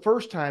go the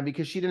first time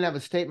because she didn't have a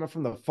statement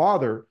from the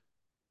father,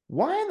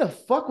 why in the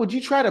fuck would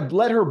you try to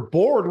let her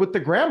board with the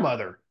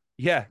grandmother?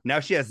 Yeah, now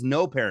she has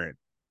no parent.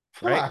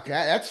 Right? Fuck,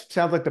 that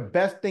sounds like the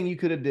best thing you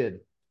could have did.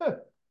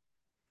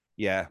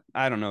 Yeah,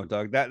 I don't know,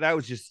 Doug. That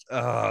was just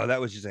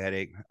a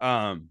headache.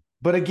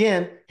 But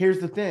again, here's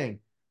the thing.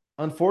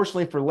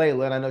 Unfortunately for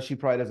Layla, and I know she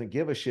probably doesn't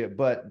give a shit,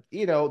 but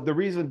the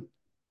reason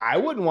I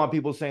wouldn't want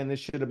people saying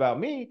this shit about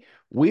me,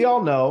 we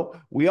all know,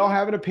 we all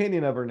have an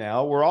opinion of her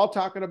now. We're all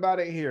talking about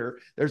it here.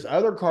 There's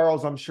other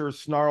Carls, I'm sure,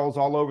 snarls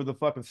all over the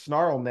fucking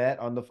snarl net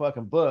on the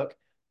fucking book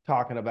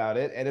talking about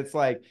it. And it's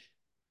like,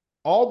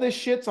 all this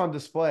shit's on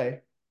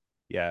display.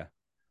 Yeah.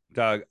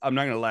 Doug, I'm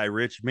not gonna lie,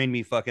 Rich made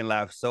me fucking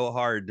laugh so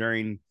hard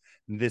during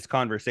this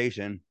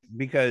conversation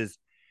because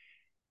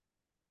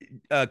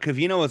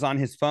Cavino was on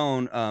his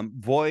phone,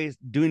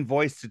 doing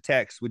voice to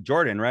text with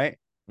Jordan, right?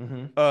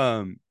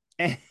 Mm-hmm.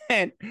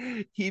 And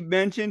he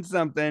mentioned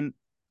something,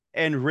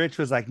 and Rich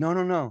was like,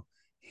 no.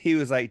 He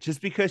was like,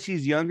 just because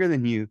she's younger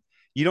than you,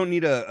 you don't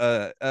need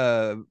a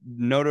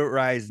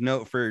notarized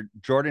note for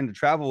Jordan to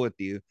travel with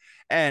you.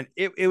 And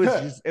it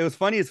was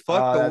funny as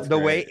fuck the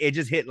way it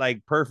just hit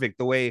like perfect.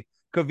 The way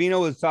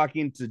Cavino was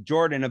talking to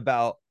Jordan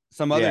about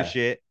some other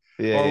shit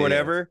or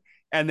whatever.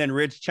 And then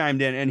Rich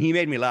chimed in and he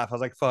made me laugh. I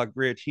was like, fuck,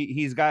 Rich.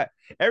 He's got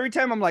every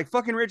time I'm like,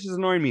 fucking Rich is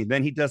annoying me.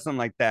 Then he does something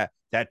like that.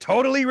 That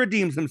totally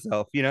redeems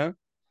himself,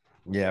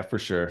 Yeah, for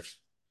sure.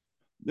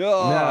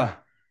 Nah.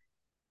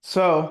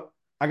 So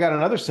I got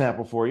another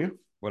sample for you.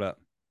 What up?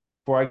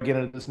 Before I get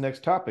into this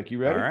next topic. You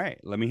ready? All right,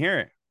 let me hear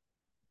it.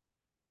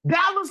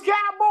 Dallas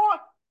Cowboy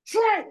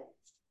trash.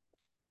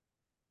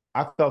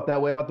 I felt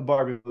that way about the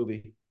Barbie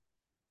movie.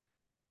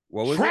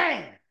 What was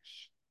trash?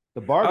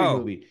 The Barbie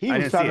movie. He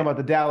was talking about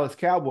the Dallas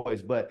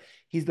Cowboys, but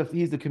he's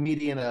the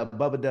comedian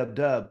Bubba Dub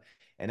Dub,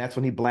 and that's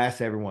when he blasts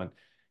everyone.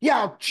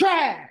 Y'all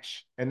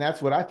trash. And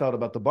that's what I thought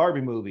about the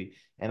Barbie movie.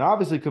 And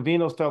obviously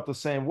Cavino's felt the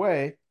same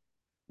way.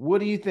 What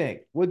do you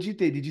think? What did you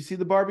think? Did you see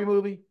the Barbie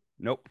movie?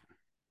 Nope.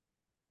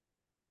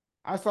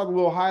 I saw the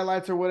little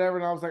highlights or whatever,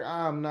 and I was like,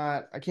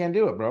 I can't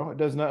do it, bro. It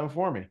does nothing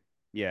for me.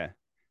 Yeah.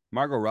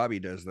 Margot Robbie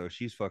does, though.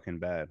 She's fucking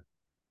bad.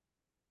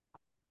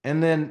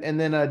 And then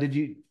did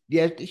you,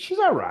 she's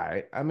all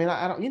right. I mean,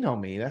 I don't, you know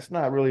me, that's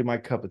not really my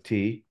cup of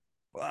tea.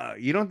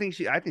 You don't think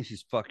I think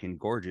she's fucking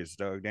gorgeous,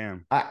 dog.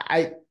 Damn.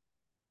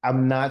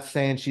 I'm not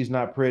saying she's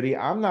not pretty.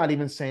 I'm not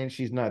even saying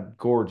she's not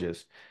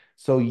gorgeous.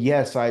 So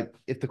yes,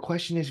 if the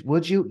question is,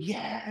 would you?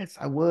 Yes,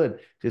 I would.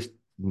 Just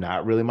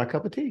not really my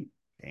cup of tea.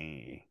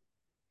 Dang.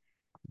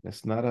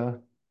 It's not a,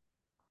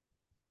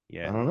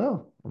 yeah. I don't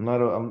know.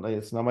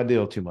 It's not my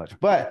deal too much,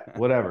 but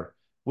whatever.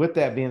 With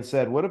that being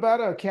said, what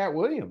about Cat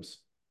Williams?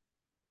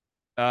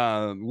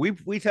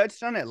 We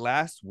touched on it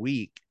last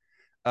week.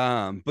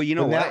 But you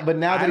know what? But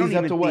now that he's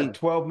up to what,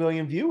 12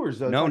 million viewers?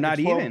 Though. No, not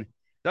even.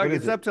 Doug,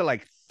 it's up to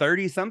like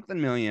 30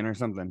 something million or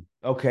something.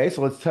 Okay,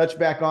 so let's touch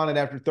back on it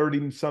after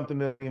 30 something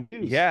million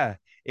views. Yeah,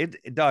 it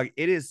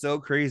is so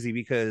crazy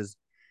because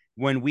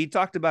when we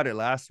talked about it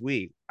last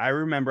week, I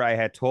remember I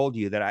had told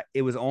you that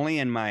it was only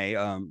in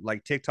my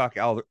like TikTok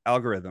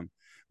algorithm,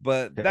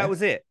 but that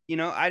was it.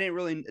 I didn't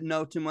really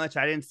know too much.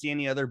 I didn't see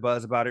any other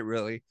buzz about it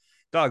really.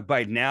 Dog,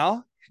 by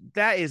now,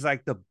 that is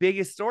like the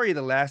biggest story of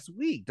the last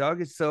week.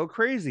 Dog, it's so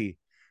crazy.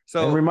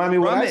 So and remind me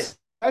what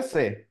I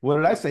say. What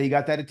did I say? He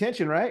got that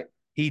attention, right?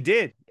 He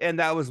did. And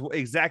that was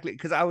exactly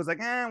because I was like,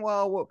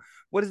 well,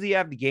 what does he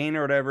have to gain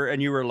or whatever?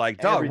 And you were like,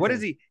 dog, everything. What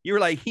is he? You were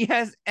like, he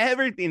has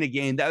everything to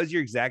gain. That was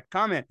your exact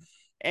comment.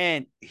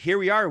 And here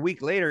we are a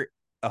week later,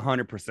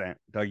 100%.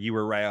 Doug, you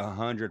were right,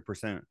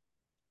 100%.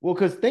 Well,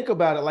 because think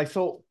about it. Like,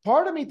 so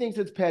part of me thinks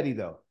it's petty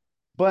though,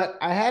 but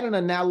I had an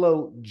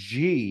Analo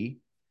G.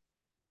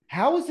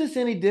 How is this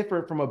any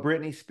different from a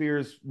Britney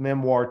Spears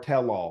memoir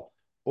tell-all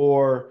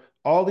or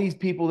all these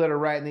people that are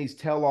writing these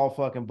tell-all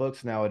fucking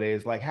books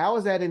nowadays? Like, how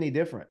is that any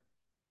different?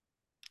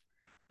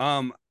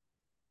 One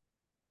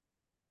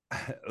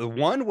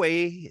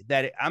way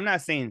that I'm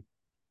not saying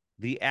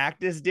the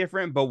act is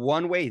different, but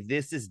one way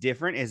this is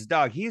different is,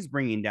 dog, he's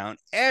bringing down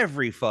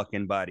every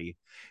fucking body.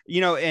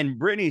 And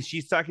Britney,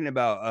 she's talking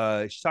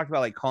about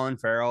like Colin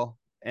Farrell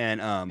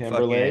and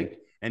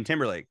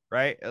Timberlake,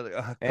 right?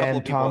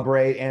 And Tom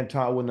Brady and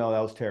Tom. Well, no, that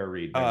was Tara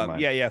Reid.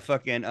 Yeah,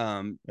 fucking.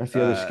 That's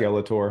the other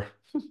Skeletor.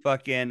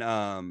 Fucking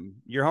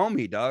your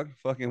homie, dog.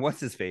 Fucking what's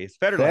his face?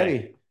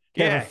 Federline.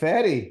 Kevin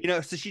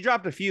Fetty. So she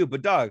dropped a few,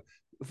 but dog,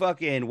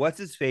 fucking what's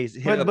his face?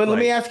 But let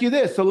me ask you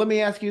this. So let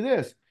me ask you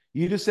this.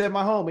 You just said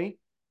my homie.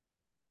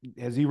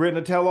 Has he written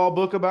a tell-all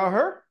book about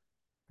her?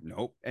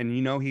 Nope. And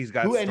he's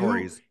got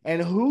stories. And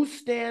who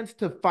stands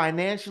to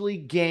financially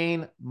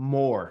gain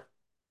more?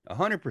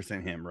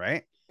 100% him,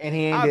 right? And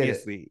he ain't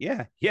obviously.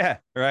 Yeah,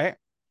 right.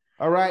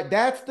 All right.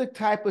 That's the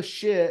type of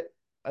shit.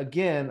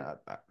 Again,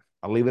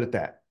 I'll leave it at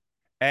that.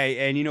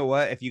 Hey, and you know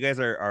what? If you guys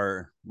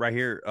are right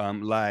here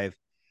live,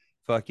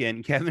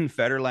 fucking Kevin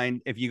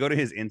Federline, if you go to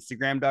his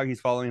Instagram, dog, he's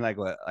following like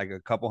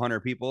a couple hundred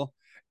people.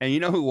 And you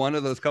know who one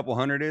of those couple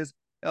hundred is?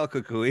 El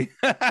Kukui.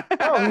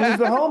 Oh, he was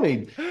the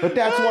homie. But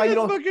that's why you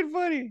don't. Fucking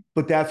funny.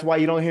 But that's why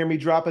you don't hear me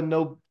dropping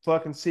no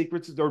fucking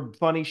secrets or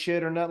funny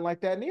shit or nothing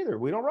like that neither.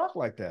 We don't rock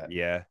like that.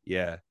 Yeah,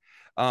 yeah.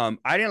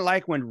 I didn't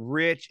like when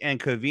Rich and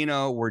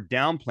Covino were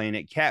downplaying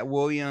it. Cat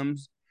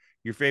Williams,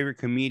 your favorite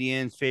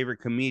comedian's favorite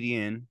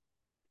comedian.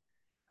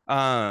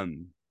 But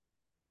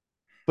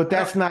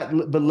that's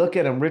not. But look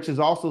at him. Rich is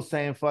also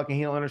saying fucking.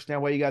 He don't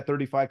understand why you got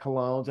 35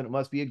 colognes and it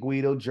must be a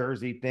Guido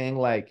jersey thing.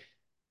 Like,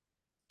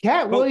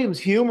 Cat Williams'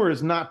 humor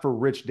is not for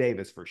Rich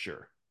Davis for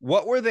sure.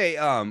 What were they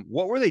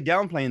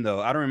downplaying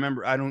though? I don't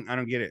remember. I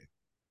don't get it.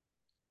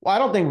 Well, I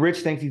don't think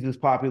Rich thinks he's as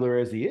popular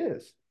as he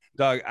is.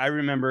 Dog, I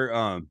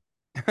remember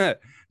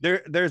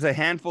there's a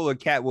handful of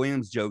Cat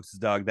Williams jokes,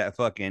 dog, that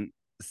fucking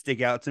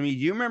stick out to me.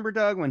 Do you remember,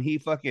 Doug, when he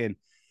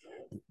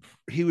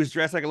was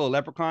dressed like a little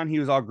leprechaun? He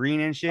was all green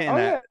and shit in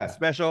that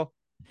special.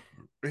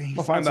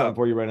 I'll find something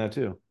for you right now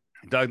too.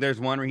 Doug, there's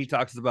one where he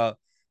talks about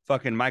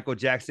fucking Michael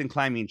Jackson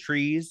climbing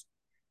trees.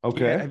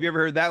 Okay. Yeah, have you ever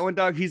heard that one,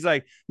 dog? He's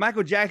like,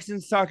 Michael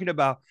Jackson's talking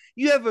about,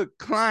 you ever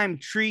climb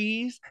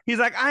trees? He's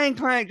like, I ain't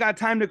got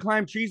time to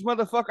climb trees,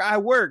 motherfucker. I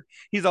work.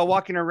 He's all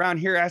walking around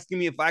here asking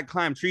me if I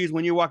climb trees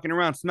when you're walking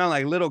around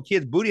smelling like little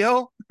kids' booty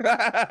hole.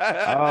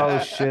 Oh,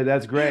 shit.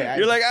 That's great.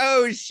 You're like,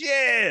 oh,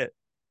 shit.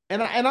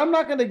 And I'm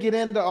not going to get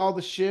into all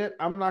the shit.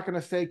 I'm not going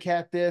to say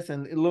Cat this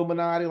and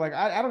Illuminati. Like,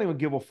 I don't even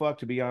give a fuck,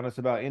 to be honest,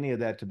 about any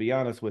of that, to be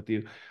honest with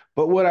you.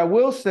 But what I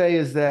will say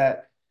is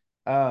that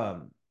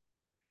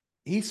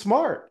he's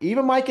smart.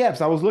 Even Mike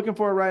Epps. I was looking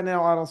for it right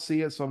now. I don't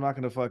see it, so I'm not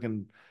going to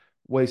fucking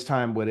waste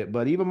time with it.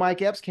 But even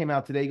Mike Epps came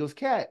out today. He goes,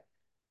 Cat,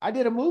 I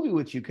did a movie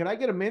with you. Can I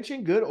get a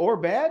mention, good or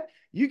bad?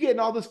 You getting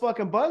all this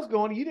fucking buzz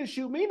going. You didn't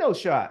shoot me no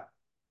shot.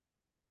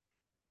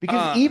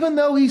 Because even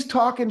though he's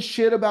talking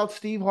shit about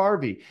Steve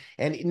Harvey,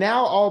 and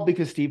now all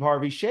because Steve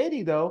Harvey's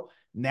shady, though,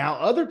 now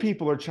other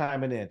people are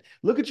chiming in.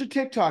 Look at your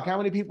TikTok. How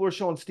many people are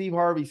showing Steve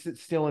Harvey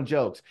stealing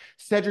jokes?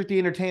 Cedric the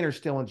Entertainer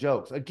stealing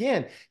jokes.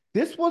 Again,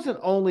 this wasn't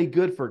only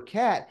good for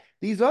Cat.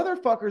 These other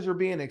fuckers are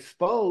being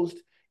exposed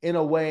in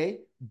a way,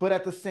 but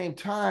at the same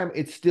time,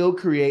 it's still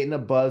creating a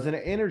buzz and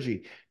an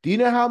energy. Do you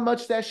know how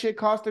much that shit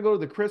cost to go to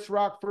the Chris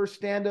Rock first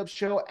stand-up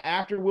show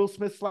after Will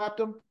Smith slapped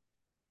him?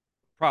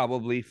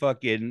 Probably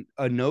fucking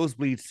a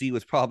nosebleed seat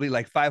was probably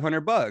like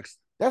 $500.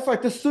 That's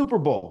like the Super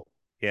Bowl.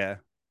 Yeah.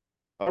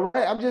 All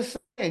right. I'm just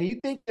saying, you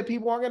think that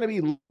people aren't going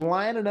to be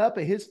lining up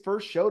at his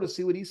first show to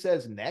see what he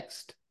says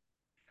next?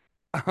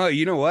 Oh,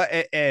 you know what?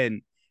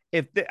 And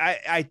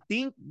I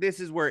think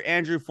this is where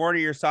Andrew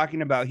Fournier is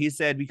talking about. He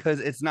said because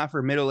it's not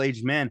for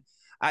middle-aged men.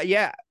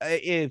 Yeah,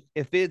 if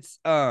it's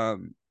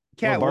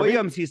Cat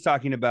Williams he's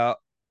talking about.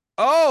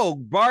 Oh,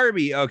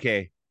 Barbie.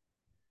 Okay.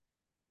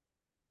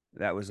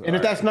 That was, and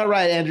if that's not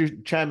right,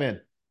 Andrew, chime in.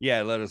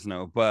 Yeah, let us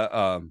know. But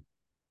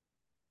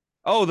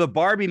oh, the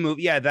Barbie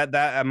movie. Yeah,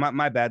 that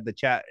my bad. The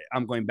chat.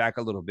 I'm going back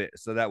a little bit.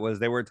 So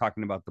they were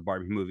talking about the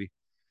Barbie movie.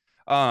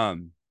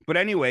 But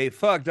anyway,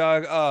 fuck,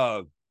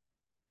 dog.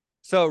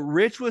 So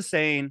Rich was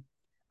saying,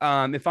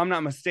 if I'm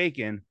not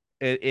mistaken,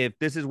 if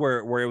this is where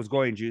it was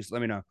going, Juice,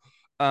 let me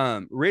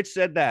know. Rich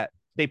said that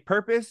they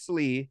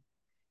purposely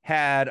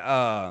had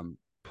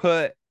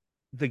put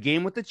the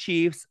Game with the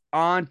Chiefs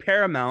on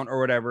Paramount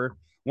or whatever,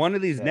 one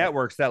of these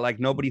networks that like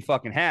nobody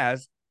fucking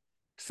has,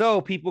 so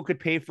people could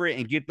pay for it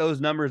and get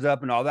those numbers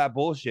up and all that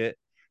bullshit.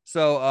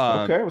 So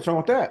okay, what's wrong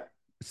with that?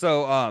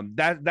 So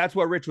that's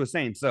what Rich was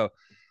saying. So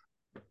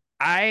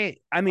I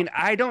mean,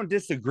 I don't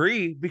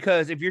disagree,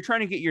 because if you're trying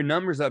to get your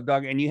numbers up,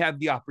 dog, and you have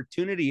the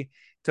opportunity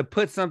to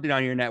put something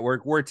on your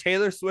network where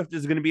Taylor Swift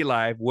is going to be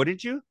live,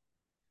 wouldn't you?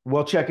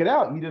 Well, check it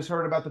out. You just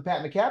heard about the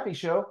Pat McAfee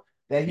show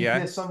that he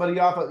pissed somebody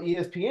off at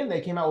ESPN.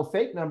 They came out with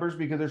fake numbers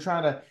because they're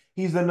trying to,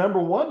 he's the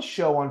 #1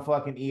 show on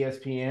fucking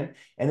ESPN.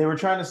 And they were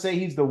trying to say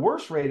he's the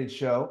worst rated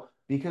show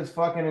because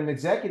fucking an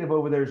executive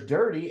over there is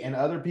dirty, and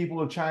other people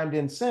have chimed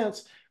in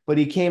since. But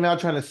he came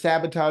out trying to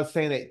sabotage,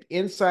 saying that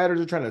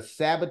insiders are trying to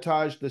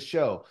sabotage the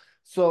show.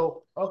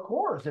 So, of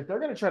course, if they're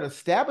going to try to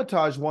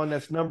sabotage one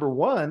that's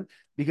 #1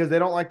 because they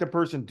don't like the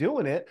person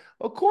doing it,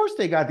 of course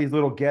they got these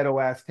little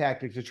ghetto-ass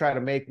tactics to try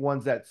to make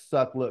ones that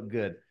suck look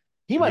good.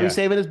 He might be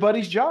saving his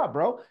buddy's job,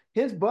 bro.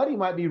 His buddy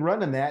might be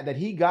running that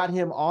he got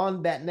him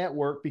on that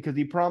network because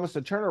he promised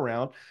a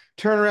turnaround.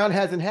 Turnaround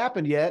hasn't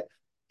happened yet.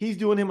 He's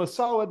doing him a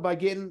solid by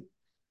getting,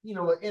 an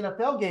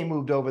NFL game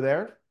moved over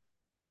there.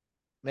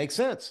 Makes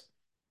sense.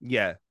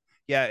 Yeah.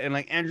 Yeah. And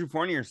like Andrew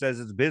Fournier says,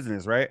 it's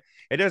business, right?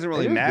 It doesn't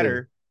really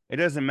matter. It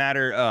doesn't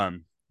matter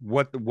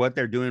what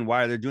they're doing,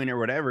 why they're doing it, or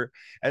whatever.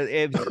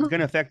 If it's going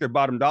to affect their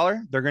bottom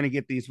dollar, they're going to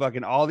get these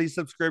fucking all these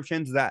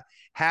subscriptions that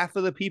half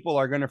of the people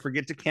are going to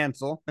forget to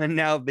cancel, and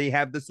now they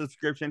have the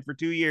subscription for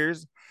 2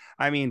 years.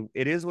 I mean,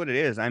 it is what it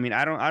is. I mean,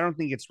 I don't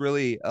think it's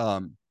really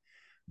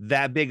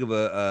that big of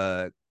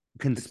a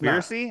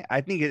conspiracy.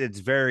 I think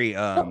it's very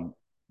I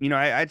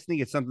just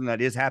think it's something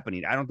that is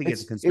happening. I don't think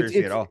it's a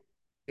conspiracy at all.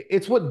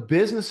 It's what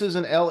businesses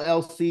and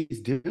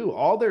LLCs do.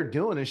 All they're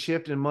doing is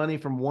shifting money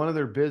from one of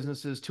their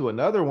businesses to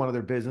another one of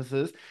their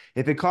businesses.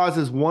 If it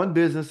causes one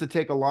business to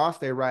take a loss,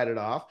 they write it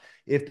off.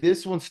 If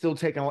this one's still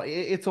taking,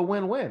 it's a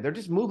win-win. They're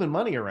just moving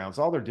money around. It's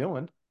all they're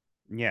doing.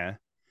 Yeah.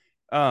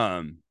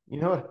 You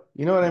know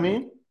what I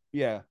mean?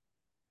 Yeah.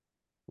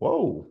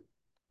 Whoa.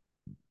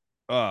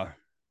 That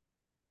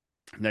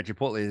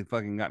Chipotle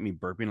fucking got me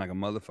burping like a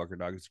motherfucker,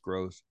 dog. It's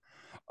gross.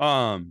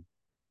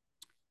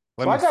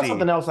 So I got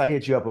something else I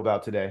hit you up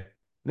about today.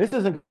 This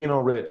isn't,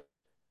 Rich,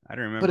 I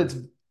don't remember. but it's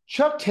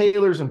Chuck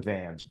Taylors and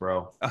Vans,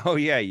 bro. Oh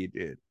yeah, you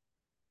did.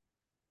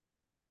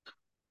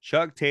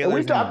 Chuck Taylor.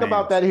 And we talk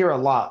about that here a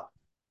lot.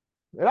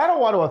 And I don't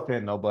want to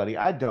offend nobody.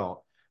 I don't.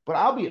 But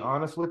I'll be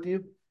honest with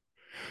you.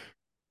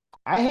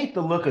 I hate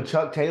the look of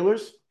Chuck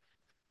Taylors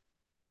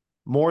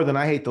more than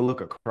I hate the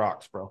look of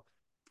Crocs, bro.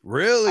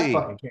 Really? I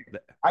fucking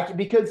can't.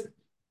 Because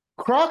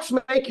Crocs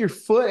make your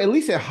foot, at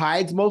least it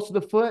hides most of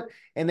the foot,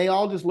 and they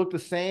all just look the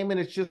same, and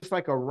it's just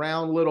like a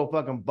round little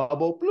fucking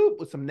bubble, bloop,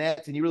 with some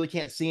nets, and you really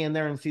can't see in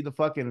there and see the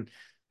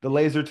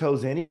laser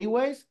toes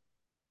anyways.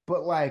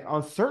 But like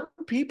on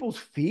certain people's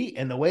feet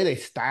and the way they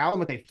style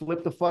them, and they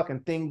flip the fucking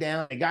thing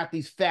down, they got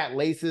these fat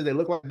laces, they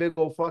look like big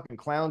old fucking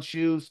clown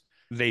shoes.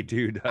 They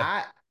do.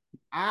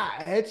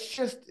 It's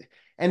just,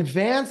 and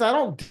Vans, I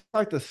don't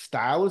like the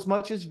style as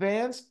much as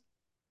Vans.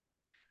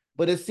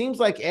 But it seems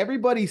like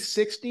everybody's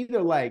 60.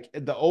 They're like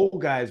the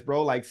old guys,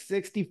 bro, like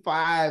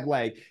 65.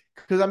 Like,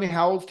 because I mean,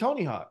 how old's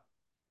Tony Hawk?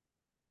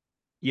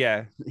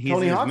 Yeah,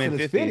 Tony Hawk's in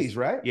his 50s,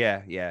 right?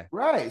 Yeah, yeah.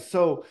 Right.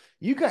 So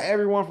you got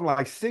everyone from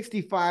like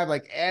 65,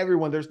 like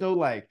everyone. There's no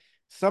like,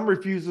 some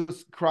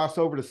refuses to cross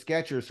over to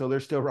Skechers, so they're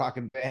still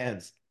rocking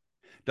Vans.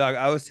 Dog,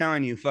 I was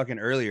telling you fucking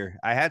earlier.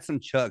 I had some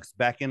Chucks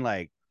back in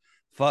like,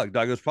 dog.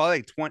 It was probably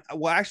like 20.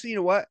 Well, actually, you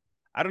know what?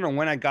 I don't know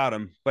when I got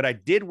them, but I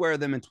did wear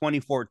them in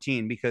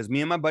 2014 because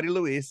me and my buddy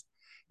Luis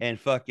and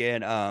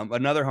fucking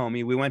another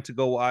homie, we went to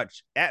go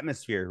watch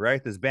Atmosphere,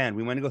 right? This band.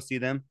 We went to go see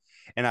them.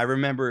 And I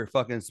remember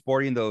fucking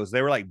sporting those.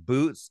 They were like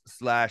boots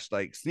 /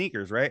 like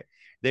sneakers, right?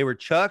 They were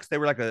Chucks. They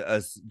were like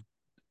I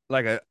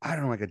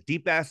don't know, like a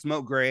deep ass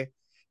smoke gray.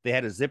 They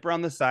had a zipper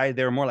on the side.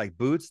 They were more like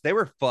boots. They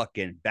were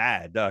fucking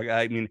bad, dog.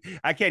 I mean,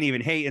 I can't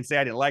even hate and say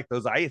I didn't like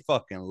those. I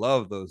fucking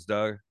love those,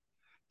 dog.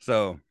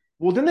 So,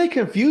 well, then they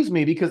confuse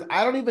me because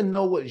I don't even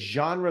know what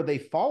genre they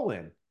fall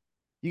in.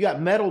 You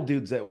got metal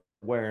dudes that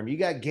wear them. You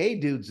got gay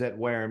dudes that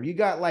wear them. You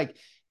got like,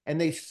 and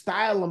they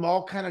style them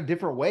all kind of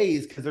different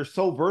ways because they're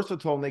so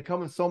versatile and they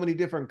come in so many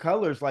different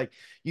colors. Like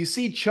you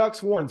see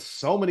Chuck's worn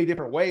so many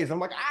different ways. I'm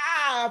like,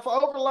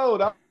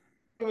 overload. I don't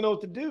even know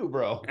what to do,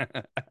 bro.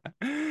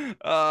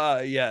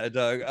 Yeah,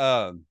 Doug.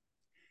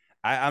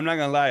 I'm not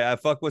gonna lie. I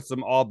fuck with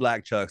some all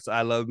black Chucks.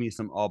 I love me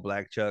some all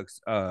black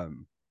Chucks.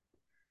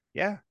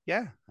 Yeah.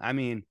 I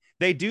mean,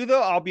 they do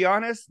though. I'll be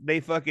honest. They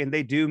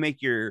do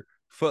make your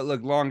foot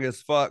look long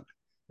as fuck.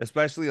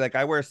 Especially like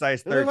I wear a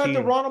size 13. They're like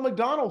the Ronald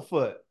McDonald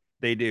foot.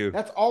 They do.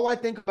 That's all I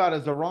think about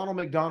is the Ronald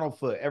McDonald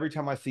foot. Every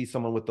time I see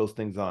someone with those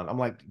things on, I'm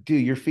like,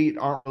 dude, your feet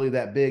aren't really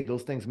that big.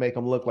 Those things make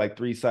them look like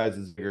 3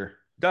 sizes bigger.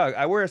 Doug,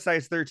 I wear a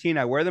size 13.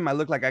 I wear them. I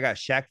look like I got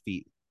Shaq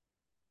feet.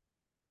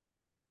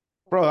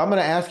 Bro, I'm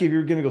gonna ask you if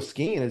you're gonna go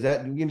skiing. Is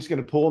that you're just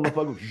gonna pull in the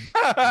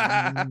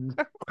fucking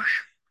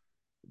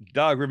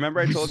Dog, remember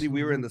I told you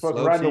we were in the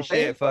slopes and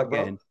shit?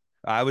 Fucking,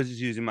 I was just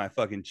using my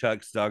fucking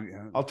Chucks, dog.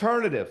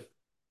 Alternative.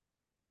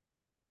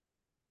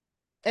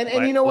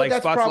 And you know what?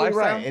 That's probably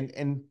right.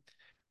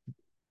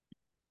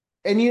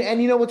 And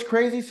you know what's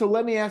crazy? So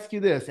let me ask you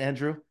this,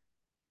 Andrew.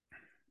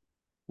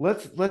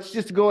 Let's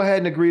just go ahead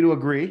and agree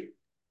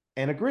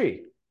and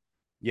agree.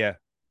 Yeah.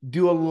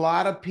 Do a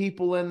lot of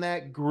people in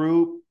that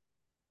group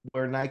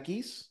wear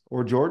Nikes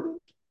or Jordan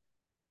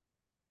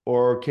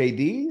or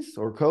KDs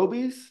or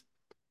Kobe's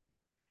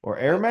or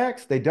Air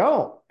Max? They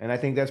don't. And I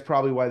think that's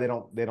probably why they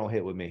don't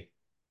hit with me.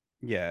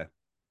 Yeah.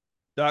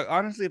 Dog,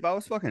 honestly, if I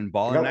was fucking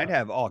balling, I'd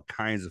have all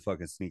kinds of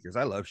fucking sneakers.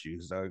 I love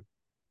shoes, dog.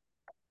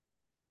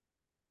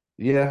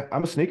 Yeah,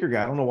 I'm a sneaker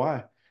guy. I don't know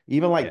why.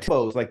 Even like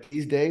clothes, like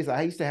these days,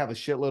 I used to have a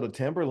shitload of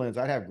Timberlands.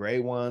 I'd have gray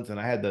ones, and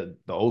I had the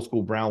old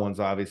school brown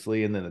ones,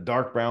 obviously, and then the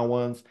dark brown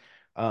ones.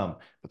 But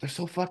they're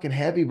so fucking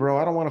heavy, bro.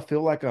 I don't want to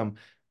feel like I'm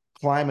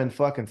climbing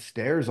fucking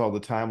stairs all the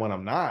time when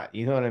I'm not.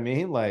 You know what I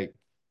mean? Like,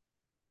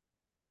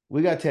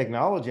 we got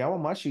technology. I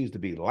want my shoes to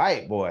be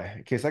light, boy,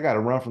 in case I got to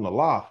run from the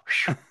loft.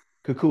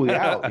 Kukui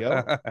out,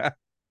 yo.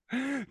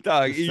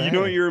 Dog, you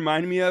know what you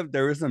remind me of?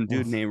 There was some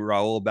dude named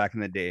Raul back in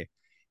the day.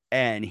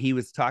 And he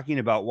was talking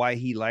about why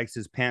he likes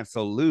his pants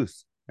so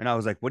loose. And I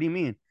was like, what do you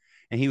mean?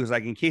 And he was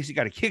like, in case you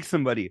got to kick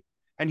somebody.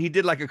 And he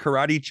did like a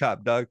karate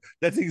chop, dog.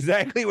 That's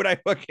exactly what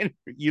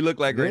you look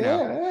like right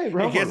now. Hey,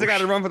 bro. In case I got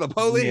to run for the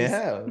police.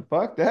 Yeah,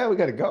 fuck that. We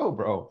got to go,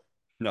 bro.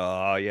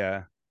 No,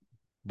 yeah.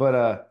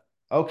 But,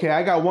 okay,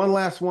 I got one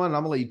last one.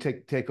 I'm going to let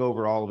you take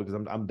over all of it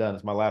because I'm done.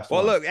 It's my last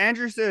one. Well, look,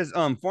 Andrew says,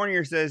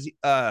 Fournier says,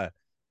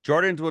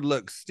 Jordans would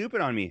look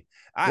stupid on me.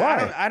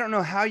 I don't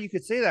know how you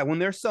could say that when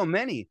there's so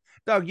many.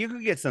 Dog, you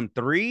could get some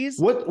threes.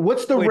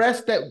 What's the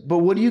rest but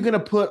what are you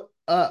gonna put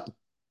up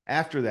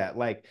after that?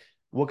 Like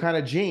what kind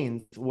of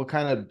jeans, what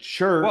kind of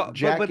shirt, Well,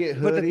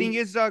 jacket, but the thing hoodie.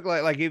 is, Doug,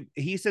 like if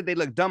he said they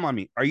look dumb on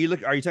me, are you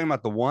talking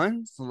about the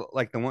ones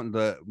like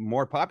the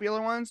more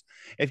popular ones?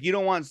 If you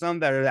don't want some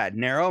that are that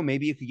narrow,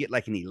 maybe you could get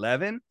like an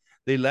 11.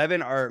 The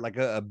 11 are like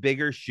a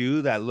bigger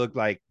shoe that look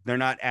like they're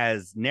not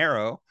as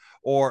narrow,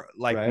 or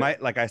like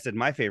Right. like I said,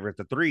 my favorite,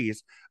 the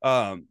threes.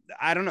 I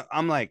don't know.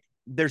 I'm like,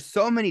 there's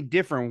so many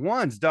different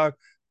ones, Doug.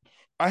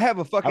 I have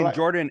a I fucking like.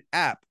 Jordan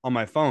app on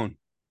my phone,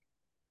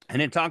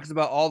 and it talks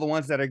about all the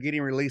ones that are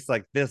getting released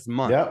like this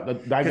month, Yep, I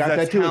because got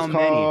that's that too. how It's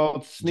many.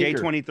 called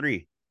Sneaker.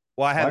 J23.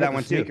 Well, I Oh, I have got that the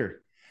one too. sneaker.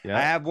 I Yeah.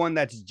 have one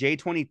that's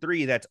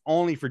J23 that's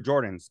only for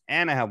Jordans,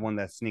 and I have one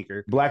that's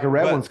sneaker. Black and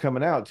red But one's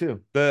coming out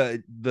too.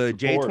 the Of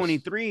course.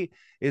 J23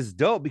 is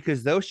dope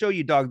because they'll show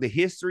you, dog, the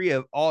history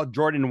of all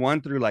Jordan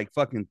 1 through like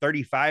fucking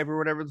 35 or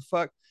whatever the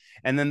fuck.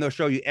 And then they'll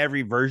show you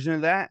every version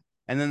of that.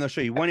 And then they'll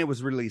show you when it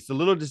was released, a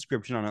little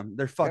description on them.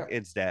 They're Yeah.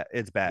 it's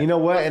You bad. know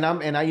what?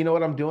 You know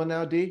what I'm doing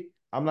now, D?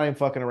 I'm not even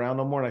fucking around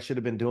no more. And I should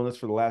have been doing this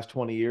for the last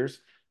 20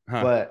 years.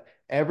 Huh. But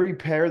every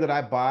pair that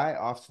I buy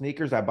off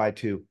sneakers, I buy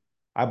two.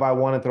 I buy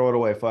one and throw it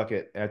away. Fuck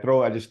it. I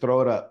just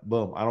throw it up.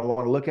 Boom. I don't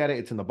want to look at it.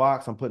 It's in the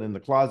box. I'm putting it in the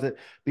closet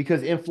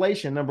because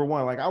inflation, number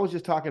one. Like I was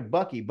just talking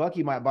Bucky.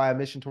 Bucky might buy a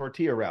Mission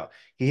Tortilla route.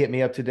 He hit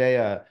me up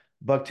today,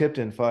 Buck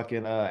Tipton,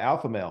 fucking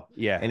Alpha Male.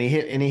 Yeah. And he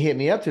hit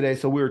me up today.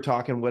 So we were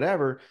talking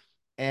whatever.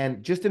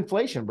 And just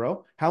inflation,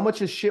 bro. How much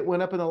has shit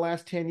went up in the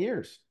last 10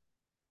 years?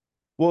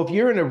 Well, if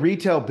you're in a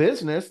retail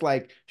business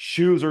like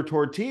shoes or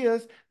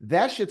tortillas,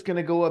 that shit's going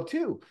to go up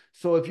too.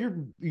 So if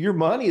your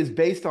money is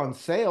based on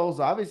sales,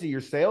 obviously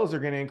your sales are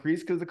going to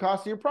increase because the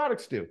cost of your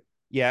products do.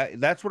 Yeah,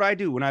 that's what I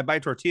do when I buy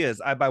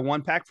tortillas. I buy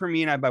one pack for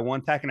me, and I buy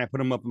one pack and I put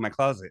them up in my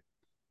closet.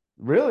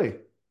 Really?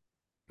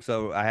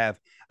 So I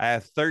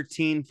have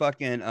 13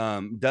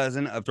 fucking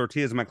dozen of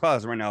tortillas in my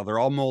closet right now. They're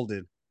all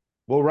molded.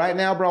 Well, right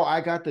now, bro, I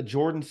got the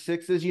Jordan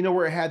 6s. You know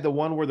where it had the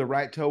one where the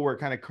right toe where it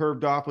kind of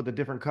curved off with a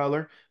different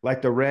color,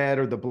 like the red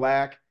or the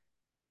black.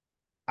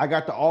 I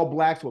got the all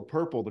blacks with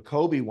purple, the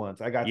Kobe ones.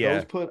 Yeah. I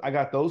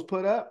got those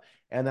put up.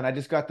 And then I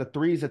just got the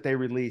threes that they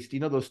released. You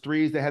know those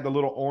threes that had the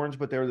little orange,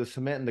 but they were the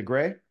cement and the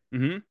gray?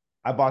 Mm-hmm.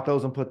 I bought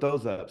those and put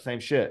those up. Same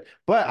shit.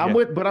 Yeah. I'm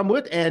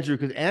with Andrew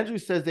because Andrew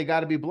says they got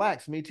to be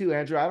blacks. Me too,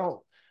 Andrew. I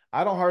don't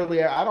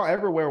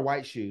ever wear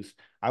white shoes.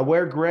 I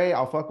wear gray.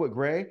 I'll fuck with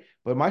gray,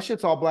 but my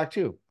shit's all black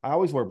too. I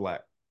always wear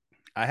black.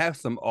 I have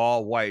some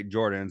all white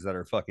Jordans that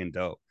are fucking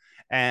dope.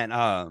 And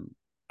I've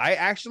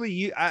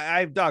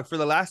dog for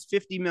the last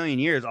 50 million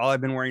years, all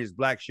I've been wearing is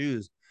black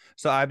shoes.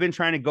 So I've been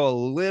trying to go a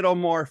little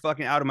more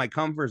fucking out of my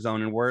comfort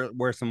zone and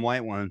wear some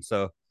white ones.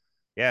 So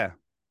yeah.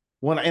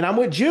 And I'm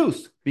with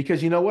Juice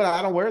because you know what?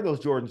 I don't wear those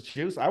Jordans,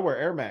 Juice. I wear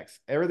Air Max.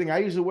 Everything I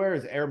usually wear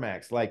is Air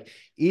Max. Like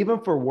even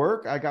for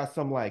work, I got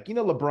some like, you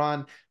know,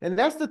 LeBron. And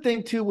that's the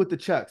thing too with the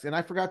Chucks. And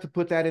I forgot to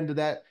put that into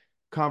that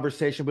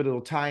conversation, but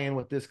it'll tie in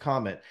with this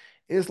comment.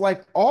 Is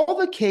like all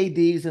the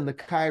KDs and the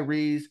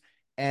Kyries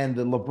and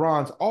the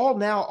LeBrons all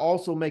now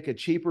also make a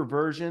cheaper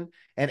version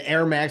and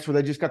Air Max where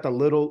they just got the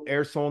little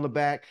air sole in the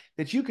back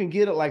that you can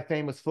get at like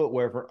Famous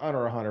Footwear for under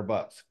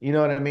 $100. You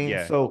know what I mean?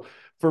 Yeah. So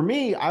for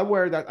me, I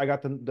wear that. I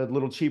got the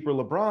little cheaper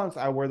LeBrons.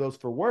 I wear those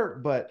for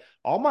work, but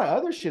all my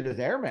other shit is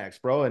Air Max,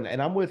 bro.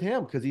 And I'm with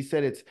him because he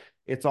said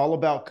it's all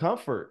about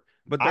comfort.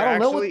 But they're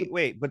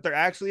but they're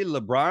actually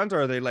LeBrons,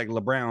 or are they like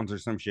LeBrowns or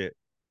some shit?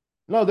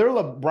 No, they're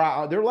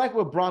LeBron. They're like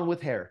LeBron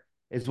with hair,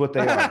 is what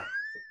they are.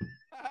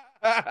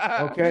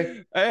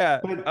 Okay.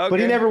 Yeah.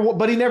 But he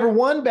never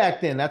won back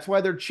then. That's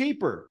why they're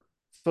cheaper.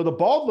 So the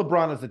bald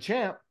LeBron is the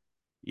champ.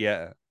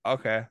 Yeah.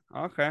 Okay.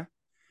 They're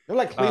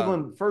like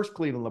first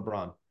Cleveland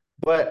LeBron.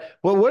 But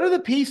what are the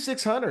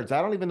P600s?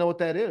 I don't even know what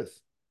that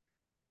is.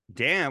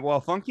 Damn. Well,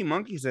 Funky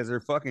Monkey says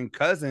her fucking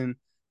cousin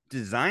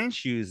design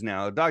shoes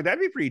now. Dog, that'd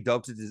be pretty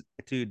dope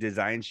to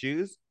design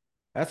shoes.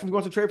 Ask him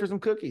going to trade for some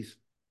cookies.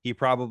 He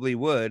probably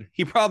would.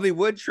 He probably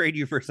would trade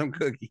you for some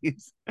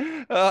cookies.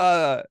 Trying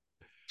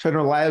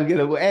to lie,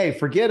 hey,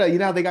 forget it. You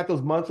know how they got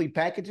those monthly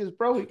packages,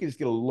 bro? You can just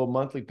get a little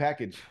monthly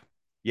package.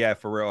 Yeah,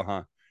 for real,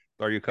 huh?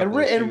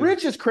 And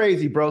Rich is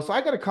crazy, bro. So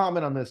I got to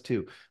comment on this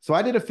too. So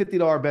I did a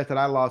 $50 bet that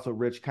I lost with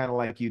Rich, kind of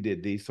like you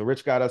did, D. So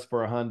Rich got us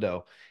for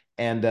 $100,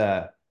 and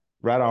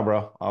right on,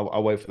 bro.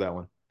 I'll wait for that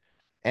one.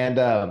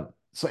 And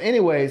so,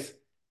 anyways,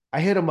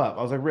 I hit him up.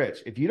 I was like,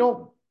 Rich, if you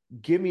don't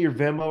give me your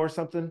Venmo or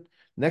something,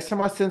 next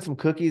time I send some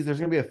cookies, there's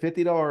gonna be a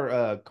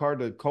 $50 card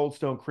to Cold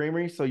Stone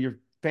Creamery, so your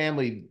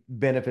family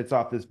benefits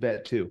off this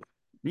bet too.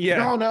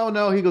 Yeah.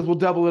 No. He goes, we'll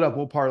double it up.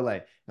 We'll parlay.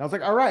 And I was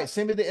like, all right,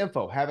 send me the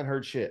info. Haven't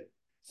heard shit.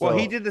 So, well,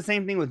 he did the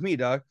same thing with me,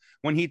 dog.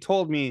 When he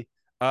told me,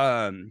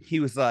 he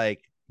was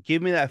like,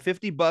 give me that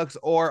 $50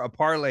 or a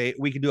parlay.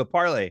 We could do a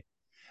parlay.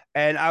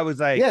 And I was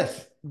like,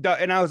 yes.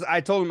 And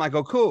I told him, I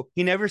go, cool.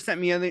 He never sent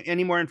me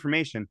any more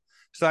information.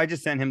 So I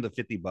just sent him the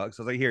 $50. I was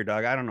like, here,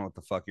 dog, I don't know what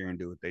the fuck you're gonna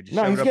do with it. Just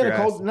No, shove he's it up getting your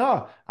a ass. cold.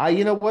 No,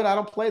 you know what? I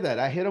don't play that.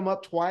 I hit him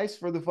up twice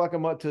for the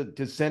fucking month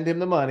to send him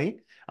the money.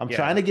 I'm Yeah.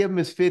 trying to give him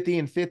his 50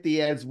 and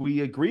 50 as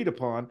we agreed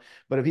upon.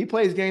 But if he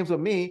plays games with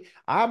me,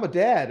 I'm a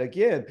dad.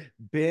 Again,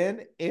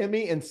 Ben,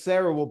 Emmy, and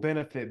Sarah will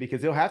benefit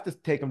because he'll have to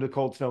take him to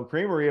Cold Stone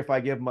Creamery if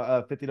I give him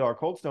a $50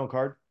 Cold Stone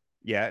card.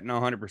 Yeah, no,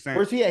 100%.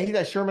 Where's he at? He's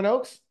at Sherman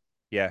Oaks?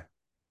 Yeah.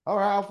 All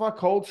right, I'll fuck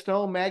Cold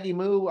Stone, Maggie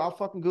Moo. I'll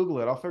fucking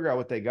Google it. I'll figure out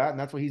what they got, and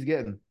that's what he's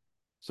getting.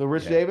 So,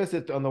 Rich Yeah. Davis,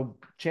 if on the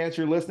chance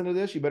you're listening to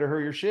this, you better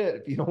hurry your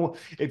shit.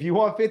 If you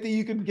want 50,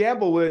 you can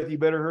gamble with. You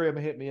better hurry up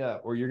and hit me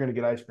up, or you're gonna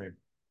get ice cream.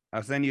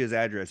 I'll send you his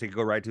address. He can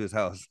go right to his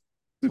house.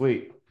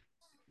 Sweet.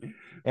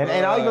 And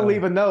I'll even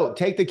leave a note.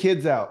 Take the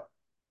kids out.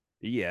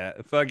 Yeah,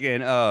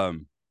 fucking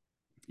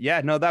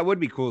yeah, no, that would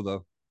be cool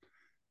though.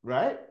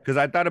 Right? Because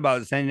I thought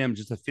about sending him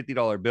just a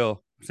 $50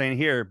 bill, saying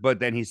here, but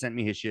then he sent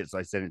me his shit, so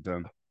I sent it to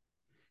him.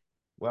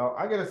 Well,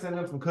 I gotta send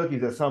him some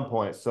cookies at some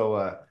point.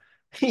 So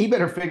he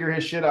better figure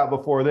his shit out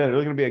before then.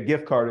 There's gonna be a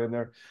gift card in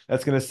there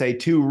that's gonna say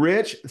to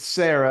Rich,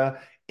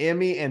 Sarah,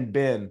 Emmy, and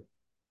Ben.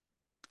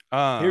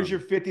 Here's your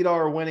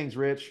 $50 winnings,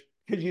 Rich.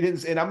 Because you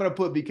didn't, and I'm gonna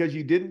put because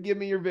you didn't give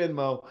me your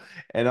Venmo,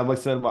 and I'm gonna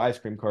send him an ice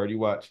cream card. You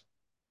watch.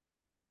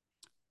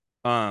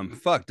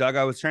 Fuck, Doug.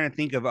 I was trying to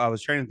think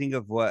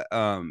of what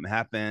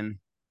happened.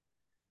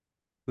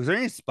 Was there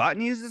any spot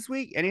news this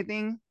week?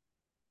 Anything?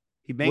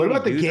 He What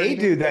about the gay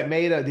dude that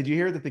made did you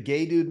hear that the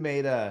gay dude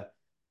made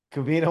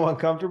Covino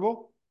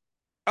uncomfortable?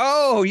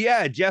 Oh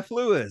yeah, Jeff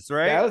Lewis,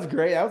 right? That was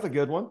great. That was a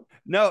good one.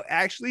 No,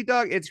 actually,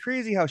 Doug, it's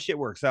crazy how shit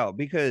works out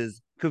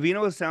because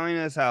Covino was telling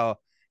us how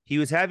he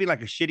was having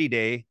like a shitty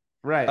day.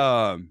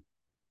 Right.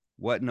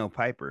 What no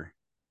Piper?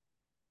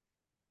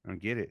 I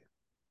don't get it.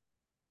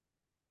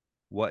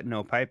 What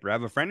no Piper? I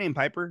have a friend named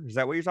Piper. Is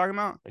that what you're talking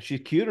about? She's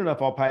cute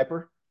enough, all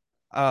Piper.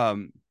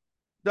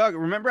 Doug,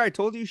 remember I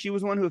told you she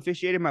was one who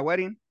officiated my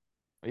wedding?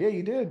 Yeah,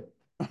 you did.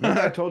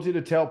 Remember I told you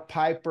to tell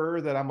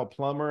Piper that I'm a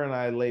plumber and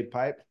I lay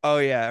pipe? Oh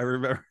yeah, I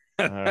remember.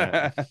 All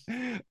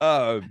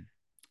right.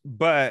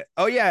 But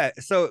oh yeah,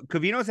 so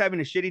Covino's having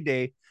a shitty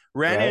day,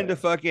 ran Right. into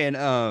fucking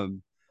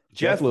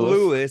Jeff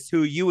Lewis,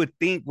 who you would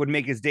think would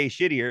make his day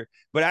shittier,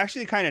 but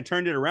actually kind of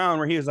turned it around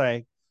where he was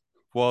like,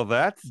 well,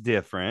 that's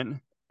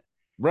different.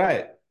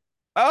 Right.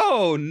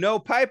 Oh, no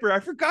Piper. I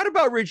forgot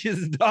about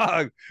Rich's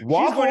dog.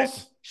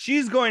 Waffles.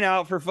 She's going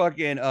out for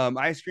fucking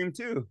ice cream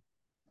too.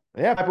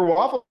 Yeah, Piper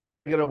Waffle.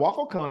 Get a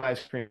waffle cone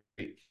ice cream.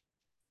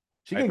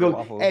 She can Piper go.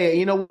 Waffles. Hey,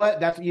 you know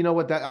what?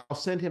 I'll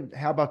send him.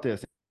 How about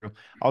this?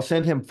 I'll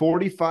send him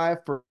 45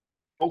 for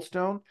Cold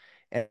Stone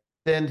and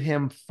send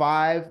him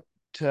 5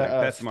 to Like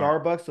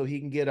PetSmart. Starbucks so he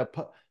can get a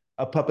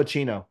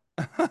puppuccino.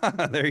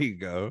 There you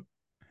go.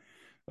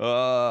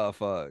 Oh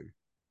fuck.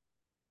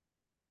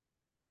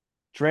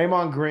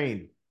 Draymond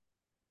Green.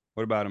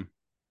 What about him?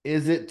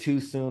 Is it too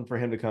soon for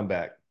him to come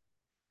back?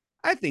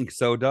 I think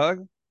so,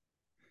 Doug.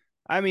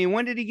 I mean,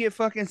 when did he get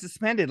fucking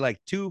suspended?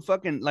 Like 2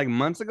 fucking like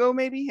months ago,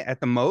 maybe at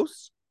the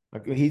most.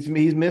 Like, he's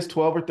missed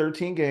 12 or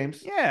 13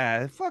 games.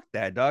 Yeah, fuck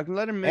that, dog.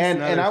 Let him miss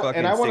And another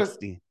I want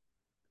 60.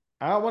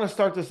 I want to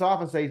start this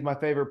off and say he's my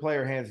favorite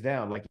player, hands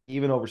down, like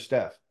even over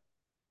Steph.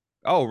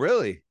 Oh,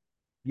 really?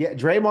 Yeah,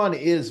 Draymond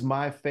is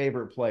my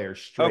favorite player.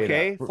 Straight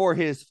Okay, up. for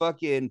his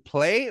fucking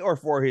play or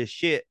for his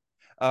shit,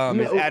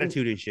 his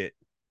attitude and shit.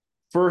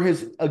 For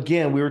his,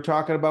 again, we were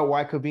talking about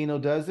why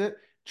Covino does it.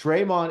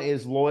 Draymond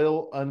is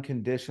loyal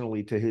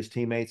unconditionally to his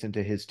teammates and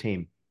to his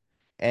team,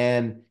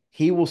 and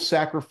he will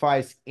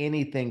sacrifice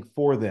anything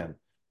for them.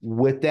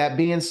 With that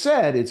being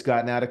said, it's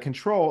gotten out of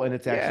control, and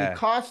it's actually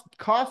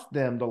cost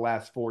them the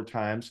last 4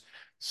 times.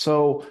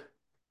 So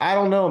I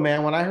don't know,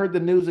 man. When I heard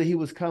the news that he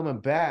was coming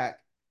back,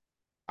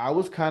 I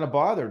was kind of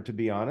bothered, to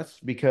be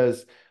honest,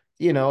 because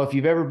if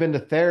you've ever been to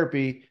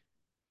therapy,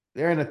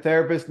 there ain't a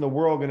therapist in the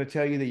world going to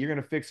tell you that you're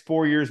going to fix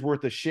 4 years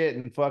worth of shit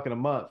in fucking a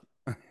month.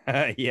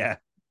 Yeah.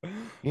 I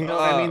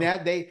mean,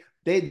 that they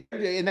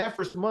in that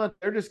first month,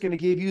 they're just going to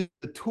give you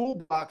the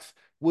toolbox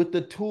with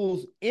the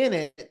tools in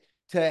it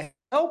to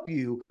help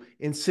you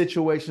in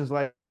situations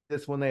like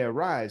this when they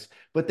arise.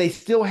 But they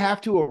still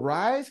have to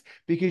arise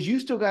because you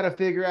still got to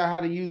figure out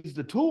how to use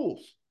the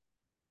tools.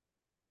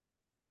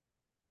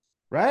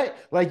 Right?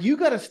 Like you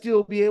got to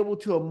still be able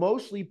to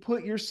emotionally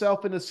put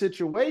yourself in a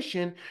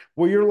situation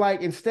where you're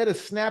like, instead of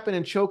snapping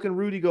and choking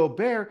Rudy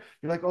Gobert,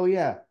 you're like, oh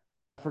yeah,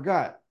 I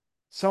forgot.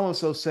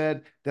 So-and-so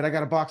said that I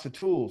got a box of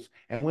tools.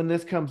 And when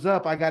this comes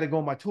up, I got to go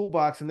in my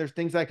toolbox and there's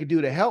things I could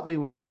do to help me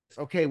with this.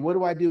 Okay, what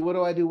do I do? What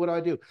do I do? What do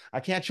I do? I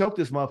can't choke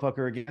this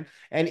motherfucker again.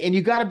 And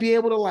you got to be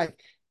able to like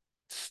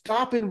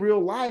stop in real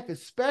life,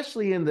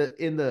 especially in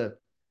the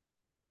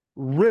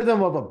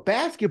rhythm of a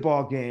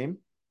basketball game.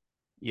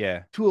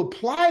 Yeah. To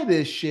apply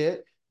this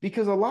shit,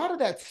 because a lot of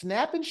that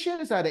snapping shit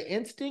is out of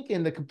instinct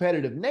and the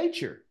competitive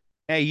nature.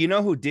 Hey, you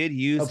know who did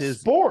use his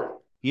sport?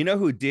 You know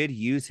who did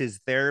use his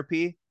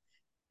therapy?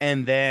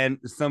 And then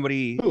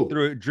somebody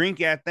threw a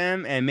drink at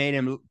them and made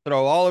him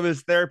throw all of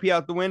his therapy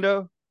out the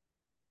window.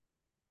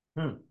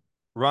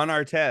 Ron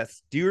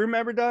Artest. Do you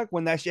remember, Doug,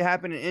 when that shit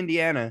happened in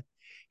Indiana?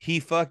 He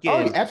Oh, fucking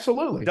yeah,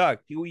 absolutely. Doug,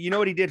 you know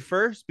what he did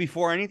first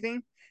before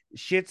anything?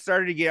 Shit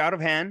started to get out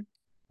of hand.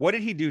 What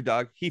did he do,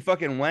 Doug? He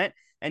fucking went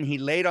and he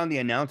laid on the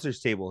announcer's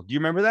table. Do you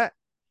remember that?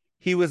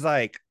 He was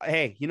like,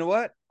 "Hey, you know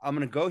what? I'm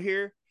gonna go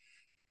here.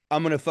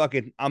 I'm gonna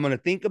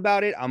think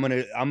about it. I'm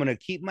gonna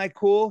keep my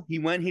cool." He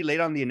went, he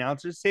laid on the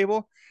announcer's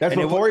table. That's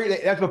And before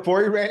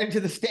he ran into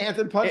the stands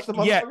and punched the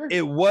yeah, motherfucker.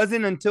 it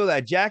wasn't until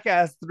that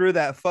jackass threw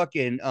that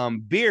fucking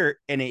beer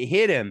and it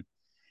hit him.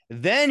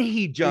 Then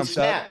he jumped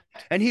up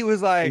and he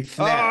was like,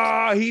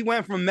 "Oh!" He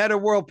went from Meta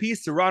World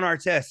Peace to Ron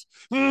Artest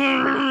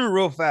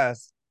real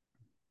fast.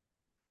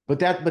 But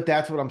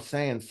that's what I'm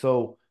saying.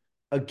 So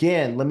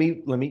again, let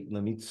me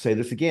say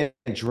this again.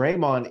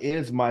 Draymond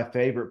is my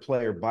favorite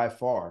player by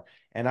far,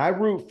 and I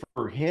root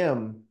for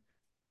him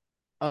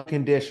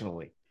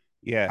unconditionally.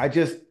 Yeah, I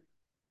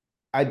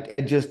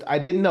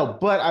didn't know,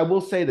 but I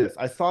will say this: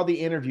 I saw the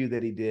interview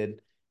that he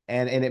did,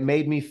 and it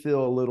made me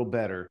feel a little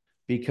better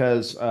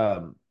because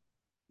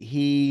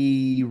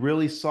he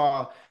really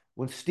saw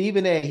when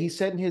Stephen A. He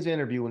said in his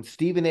interview when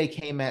Stephen A.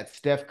 came at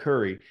Steph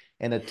Curry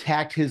and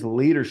attacked his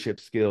leadership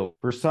skill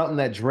for something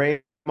that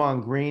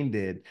Draymond Green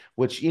did,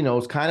 which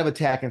is kind of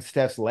attacking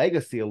Steph's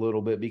legacy a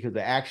little bit because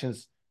the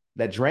actions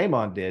that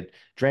Draymond did.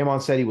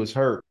 Draymond said he was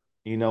hurt,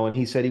 and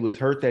he said he was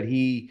hurt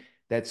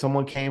that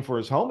someone came for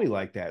his homie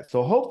like that.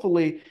 So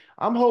hopefully,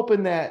 I'm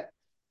hoping that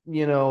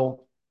he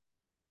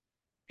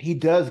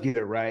does get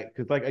it right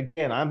because, like,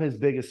 again, I'm his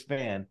biggest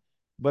fan.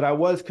 But I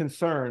was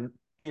concerned.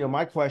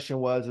 My question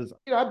was,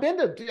 I've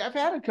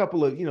had a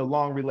couple of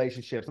long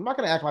relationships. I'm not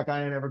going to act like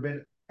I ain't ever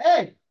been.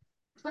 Hey,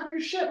 stop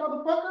your shit,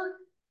 motherfucker!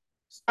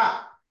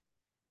 Stop,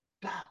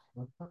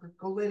 motherfucker,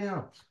 go lay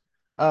down.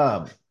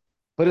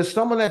 But as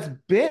someone that's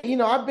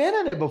been, I've been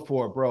in it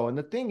before, bro. And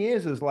the thing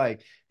is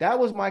like, that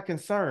was my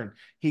concern.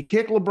 He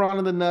kicked LeBron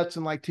in the nuts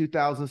in like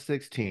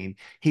 2016.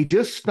 He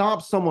just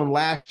stomped someone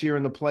last year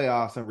in the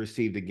playoffs and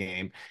received a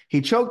game.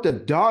 He choked the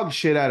dog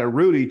shit out of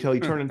Rudy till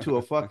he turned into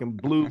a fucking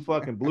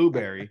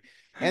blueberry.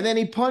 And then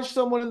he punched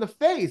someone in the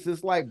face.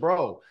 It's like,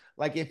 bro,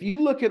 like if you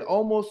look at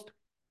almost,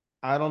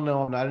 I don't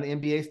know, I'm not an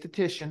NBA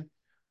statistician,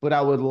 but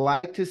I would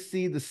like to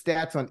see the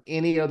stats on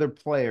any other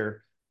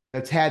player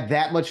that's had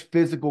that much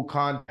physical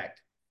contact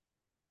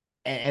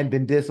and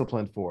been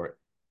disciplined for it.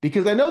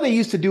 Because I know they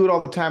used to do it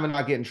all the time and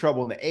not get in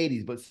trouble in the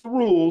 80s, but the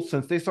rules,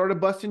 since they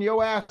started busting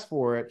your ass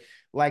for it,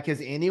 like,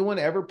 has anyone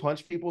ever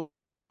punched people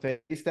in the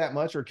face that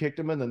much or kicked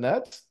them in the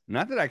nuts?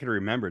 Not that I can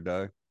remember,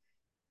 Doug.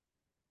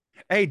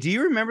 Hey, do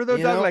you remember though,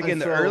 Doug? Like in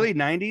the early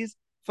 90s,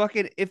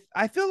 fucking, if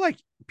I feel like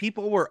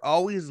people were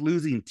always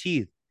losing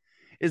teeth.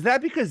 Is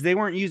that because they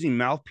weren't using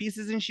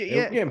mouthpieces and shit yet?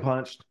 They were getting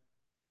punched.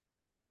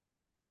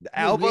 The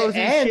elbows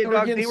and shit, they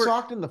were getting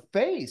socked in the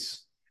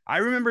face. I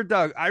remember,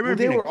 Doug. I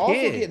remember they were also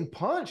getting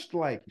punched,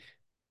 and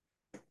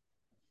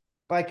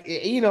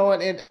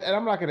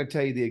I'm not going to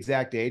tell you the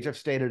exact age. I've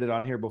stated it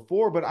on here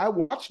before, but I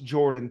watched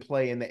Jordan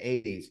play in the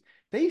 80s.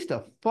 They used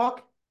to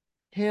fuck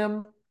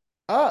him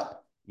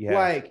up. Yeah.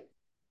 Like,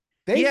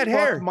 he had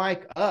hair.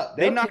 Mike up.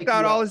 They knocked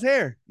out all his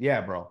hair.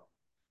 Yeah, bro.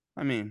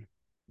 I mean,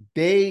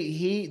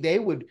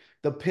 the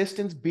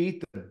Pistons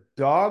beat the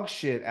dog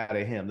shit out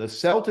of him. The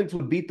Celtics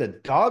would beat the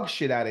dog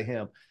shit out of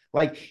him.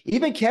 Like,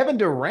 even Kevin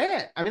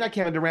Durant, I mean, not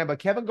Kevin Durant, but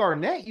Kevin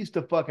Garnett used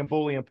to fucking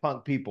bully and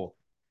punk people.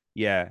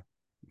 Yeah.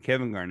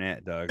 Kevin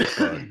Garnett, Doug.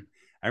 I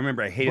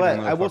remember I hated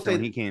him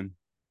when he came.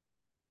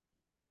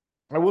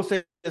 I will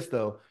say this,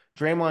 though.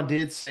 Draymond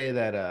did say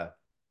that,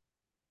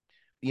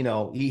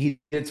 he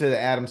did say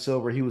that Adam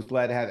Silver, he was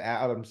glad to have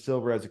Adam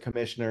Silver as a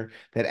commissioner,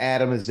 that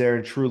Adam is there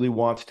and truly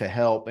wants to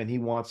help, and he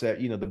wants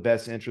that, the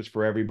best interest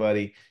for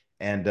everybody.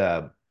 And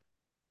that's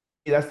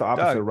the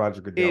opposite Doug, of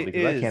Roger Goodell,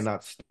 because I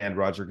cannot stand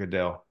Roger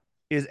Goodell.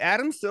 Is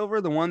Adam Silver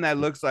the one that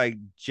looks like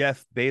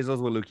Jeff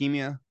Bezos with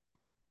leukemia?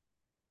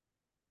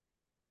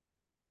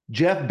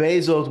 Jeff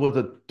Bezos with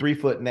a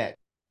 3-foot neck.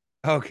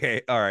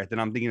 Okay, all right, then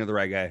I'm thinking of the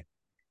right guy.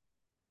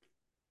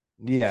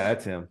 Yeah,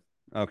 that's him.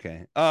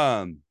 Okay.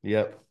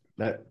 Yep.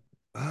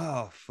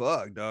 Oh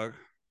fuck, dog.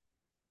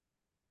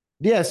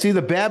 Yeah, see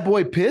the Bad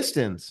Boy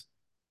Pistons.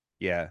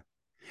 Yeah.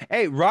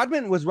 Hey,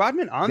 was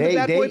Rodman on the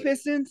Bad Boy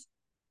Pistons?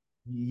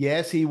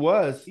 Yes, he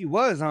was. He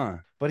was, huh?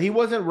 But he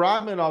wasn't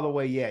Rodman all the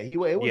way yet. It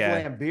was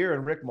Lambeer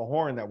and Rick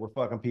Mahorn that were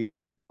fucking people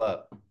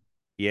up.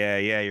 Yeah,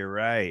 you're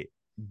right.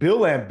 Bill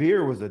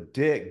Lambeer was a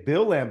dick.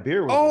 Bill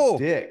Lambeer was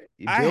a dick.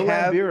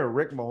 Lambeer and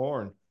Rick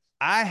Mahorn.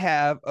 I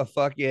have a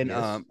fucking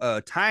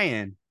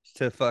tie-in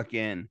to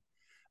fucking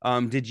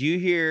did you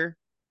hear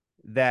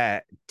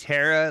that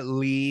Tara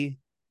Lee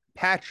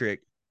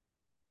Patrick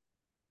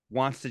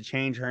wants to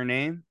change her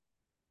name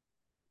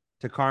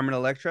to Carmen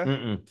Electra?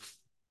 Mm-mm.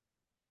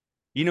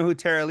 You know who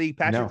Tara Lee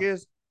Patrick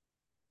is?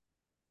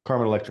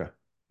 Carmen Electra.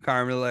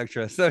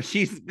 So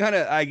she's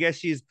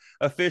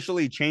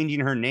officially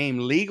changing her name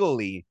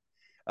legally.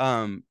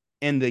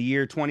 In the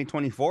year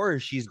 2024,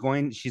 she's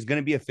going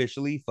to be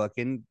officially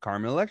fucking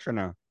Carmen Electra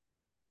now.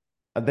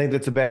 I think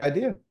that's a bad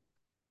idea.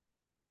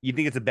 You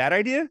think it's a bad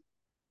idea?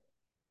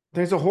 I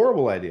think it's a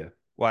horrible idea.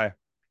 Why?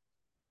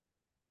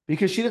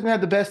 Because she doesn't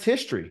have the best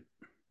history,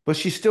 but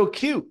she's still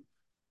cute.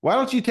 Why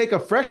don't you take a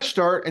fresh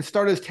start and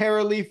start as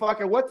Tara Lee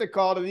fucking what's it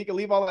called, and you can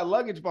leave all that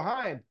luggage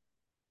behind.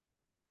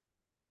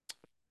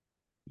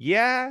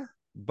 Yeah,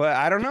 but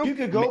I don't know. You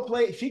could go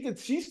play.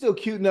 She's still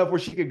cute enough where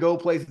she could go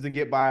places and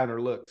get by on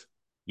her looks.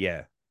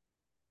 Yeah.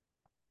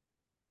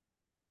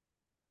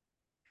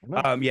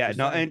 No, Yeah,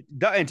 no,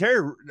 and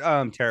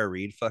Tara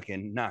Reid,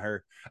 fucking not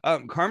her.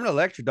 Carmen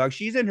Electra, dog,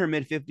 she's in her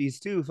mid-50s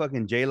too.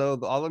 Fucking J-Lo,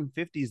 all them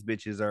 50s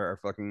bitches are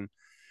fucking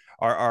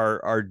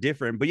are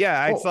different. But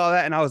yeah, I saw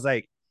that and I was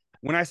like,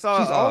 when I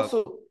saw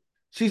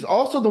she's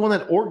also the one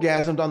that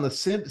orgasmed on the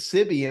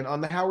Sibian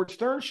on the Howard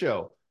Stern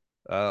show.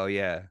 Oh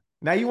yeah.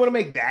 Now you want to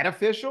make that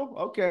official?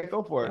 Okay,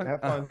 go for it.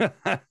 Have fun.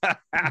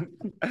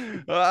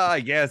 Well,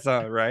 I guess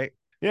right.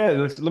 Yeah,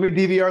 let me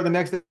DVR the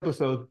next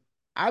episode.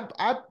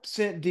 I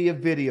sent D a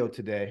video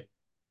today,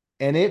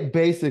 and it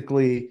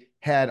basically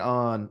had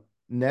on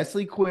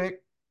Nestle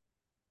Quick,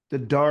 the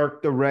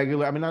dark, the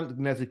regular. I mean, not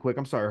Nestle Quick.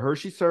 I'm sorry,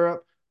 Hershey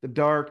syrup, the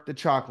dark, the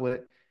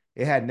chocolate.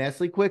 It had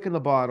Nestle Quick in the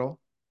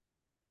bottle.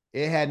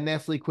 It had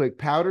Nestle Quick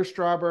powder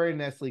strawberry,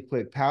 Nestle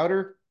Quick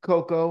powder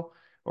cocoa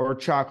or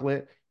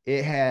chocolate.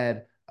 It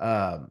had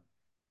what's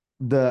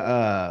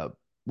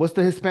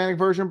the Hispanic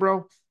version,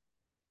 bro?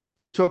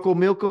 Choco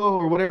Milko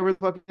or whatever the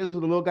fuck it is with the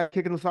little guy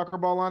kicking the soccer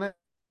ball on it.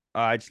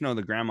 I just know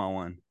the grandma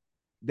one.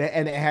 We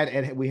had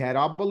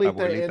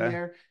Abuelita in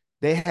there.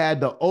 They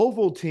had the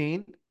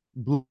Ovaltine,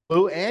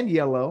 blue and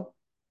yellow,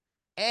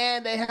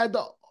 and they had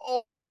the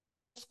old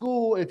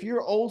school. If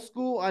you're old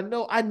school, I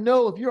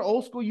know. If you're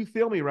old school, you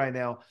feel me right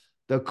now.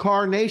 The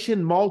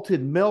Carnation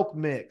malted milk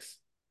mix.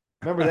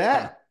 Remember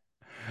that?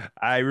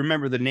 I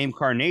remember the name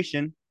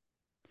Carnation.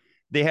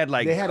 They had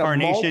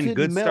Carnation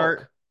Good milk.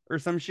 Start or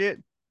some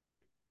shit.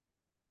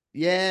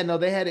 Yeah, no,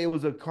 it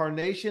was a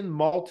Carnation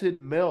malted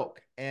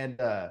milk, and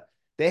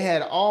they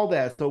had all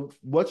that. So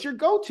what's your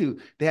go-to?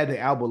 They had the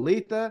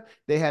Abuelita,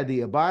 they had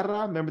the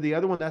Ibarra. Remember the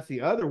other one? That's the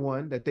other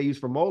one that they use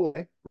for mole,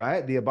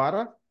 right? The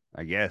Ibarra?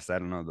 I guess. I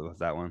don't know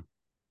that one.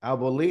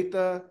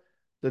 Abuelita,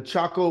 the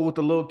Choco with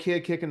the little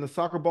kid kicking the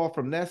soccer ball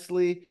from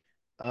Nestle,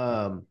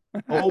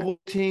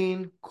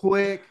 Ovaltine,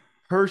 Quick,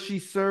 Hershey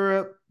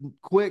syrup,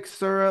 Quick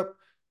syrup,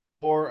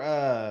 or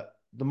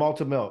the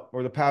malted milk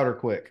or the powder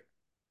Quick.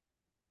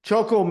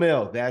 Choco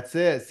Mill. That's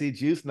it. See,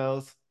 Juice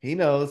knows. He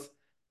knows.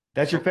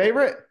 That's your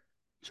favorite?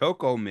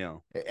 Choco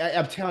Mill.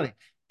 I'm telling you,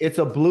 it's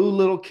a blue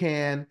little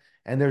can,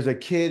 and there's a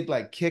kid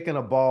like kicking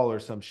a ball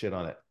or some shit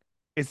on it.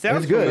 It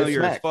sounds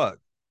familiar as fuck.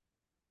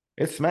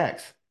 It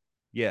smacks.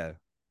 Yeah.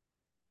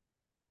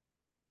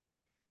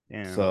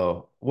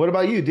 So, what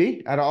about you,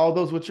 D? Out of all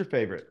those, what's your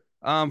favorite?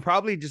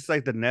 Probably just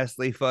like the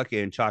Nestle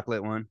fucking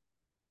chocolate one.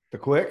 The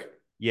Quick?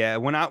 Yeah,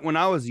 when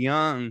I was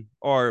young,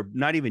 or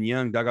not even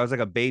young, dog, I was like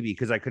a baby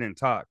because I couldn't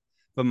talk.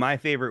 But my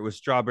favorite was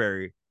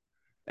strawberry,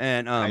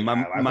 and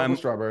my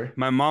strawberry.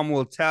 My mom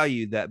will tell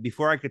you that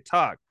before I could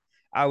talk,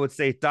 I would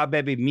say "Da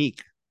baby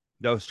meek,"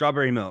 though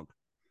strawberry milk.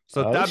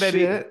 So da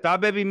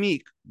baby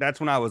meek. That's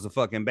when I was a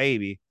fucking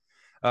baby.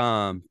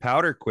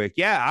 Powder Quick.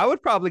 Yeah, I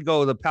would probably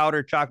go the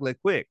powder chocolate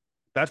Quick.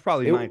 That's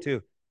probably mine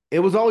too. It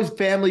was always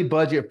family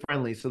budget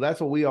friendly, so that's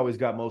what we always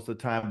got most of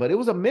the time. But it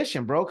was a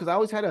mission, bro, because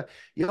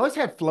you always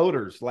had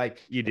floaters. Like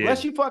you did.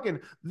 Unless you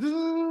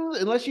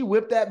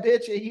whip that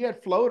bitch, you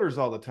had floaters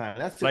all the time.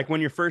 That's like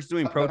when you're first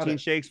doing protein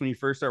shakes, when you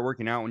first start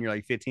working out, when you're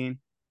like 15.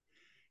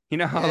 You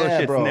know how those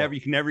shits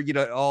you can never get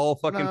it all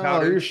fucking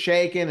powder. You're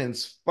shaking and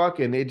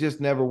fucking, it just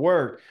never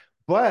worked.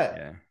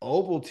 But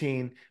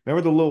Ovaltine,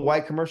 remember the little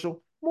white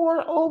commercial?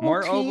 More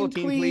Ovaltine,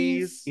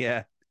 please.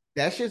 Yeah.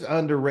 That shit's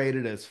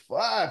underrated as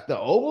fuck. The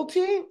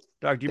Ovaltine?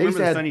 Doc, do you remember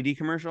the Sunny D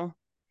commercial?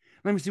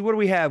 Let me see. What do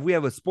we have? We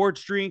have a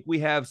sports drink. We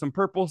have some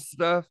purple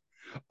stuff.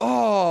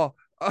 Oh,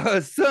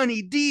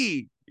 Sunny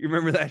D. You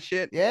remember that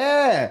shit?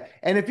 Yeah.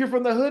 And if you're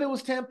from the hood, it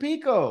was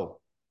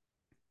Tampico.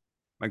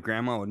 My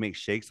grandma would make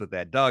shakes with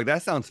that. Dog,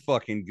 that sounds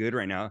fucking good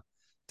right now.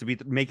 To be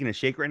making a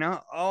shake right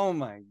now. Oh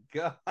my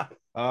God.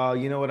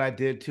 You know what I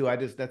did too?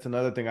 That's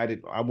another thing I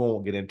did. I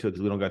won't get into it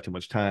because we don't got too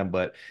much time,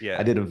 but yeah,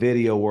 I did a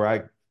video where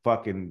I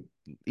fucking,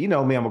 you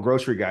know me, I'm a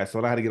grocery guy, so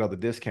I know how to get all the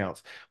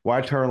discounts. Well,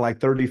 I turned like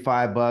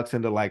 $35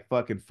 into like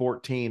fucking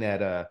 14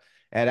 at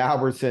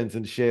Albertsons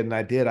and shit. And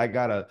I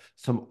got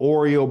some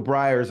Oreo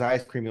Breyers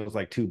ice cream. It was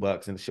like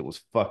 $2 and shit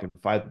was fucking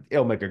 $5.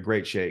 It'll make a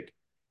great shake.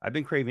 I've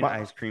been craving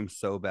ice cream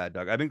so bad,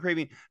 dog.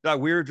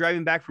 Dog, we were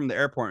driving back from the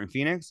airport in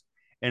Phoenix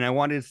and I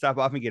wanted to stop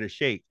off and get a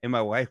shake. And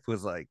my wife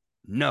was like,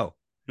 no.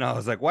 And I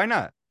was like, why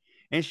not?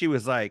 And she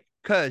was like,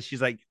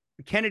 she's like,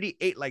 Kennedy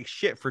ate like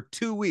shit for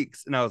 2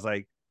 weeks. And I was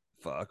like,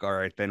 fuck, all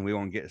right, then we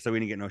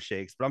didn't get no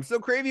shakes, but I'm still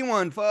craving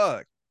one.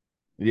 Fuck.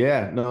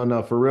 Yeah,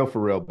 no, for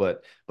real.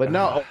 But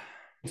no,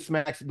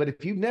 smacks. But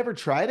if you've never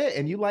tried it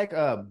and you like,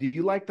 do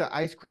you like the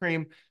ice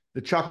cream,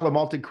 the chocolate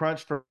malted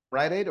crunch from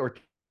Rite Aid or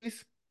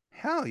Chase?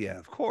 Hell yeah,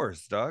 of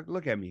course, dog.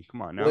 Look at me.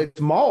 Come on now. Well, it's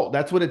malt.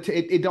 That's what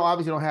it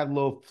obviously don't have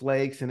little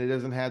flakes and it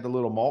doesn't have the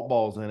little malt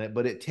balls in it,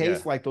 but it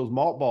tastes like those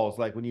malt balls.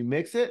 Like when you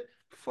mix it.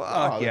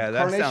 Fuck yeah,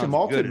 that sounds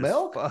malted good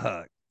milk.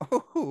 Fuck.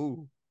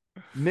 Ooh.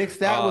 Mix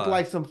that with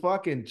like some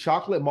fucking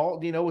chocolate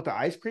malt, with the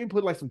ice cream.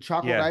 Put like some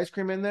chocolate ice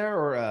cream in there,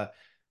 or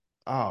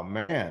Oh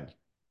man.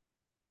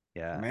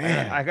 Yeah,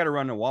 Man. I got to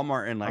run to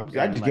Walmart in like,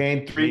 I just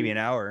gained maybe an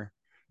hour,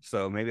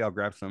 so maybe I'll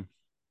grab some.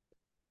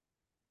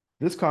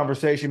 This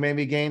conversation made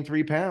me gain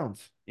 3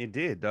 pounds. It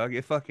did, dog.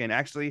 It fucking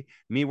actually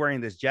me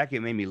wearing this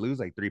jacket made me lose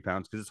like 3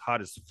 pounds because it's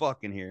hot as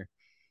fuck in here.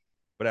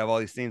 But I have all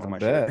these stains on my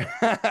shirt.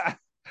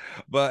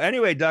 But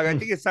anyway, Doug, I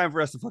think it's time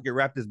for us to fucking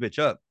wrap this bitch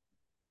up.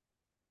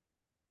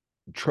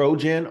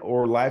 Trojan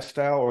or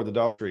Lifestyle or the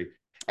Dollar Tree.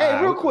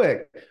 Hey, real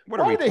quick. What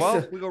are we,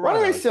 12? We go why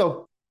do right they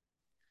sell,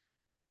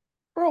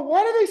 bro,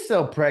 why do they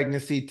sell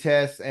pregnancy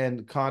tests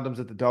and condoms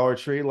at the Dollar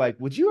Tree? Like,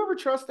 would you ever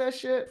trust that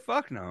shit?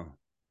 Fuck no.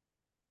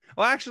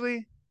 Well,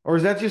 actually. Or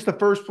is that just the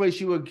first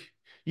place you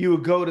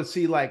would go to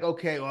see, like,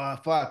 okay, well,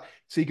 fuck.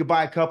 So you could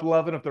buy a couple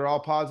of them. If they're all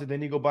positive,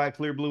 then you go buy a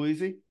Clear Blue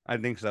Easy? I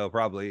think so,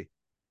 probably.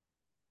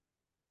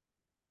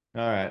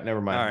 All right,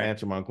 never mind. All right.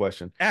 Answer my own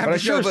question. But I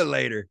sure but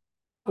later.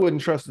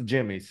 Wouldn't trust the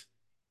Jimmies.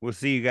 We'll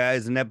see you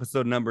guys in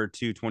episode number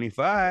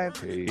 225.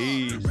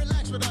 Peace.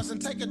 Relax with us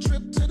and take a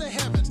trip to the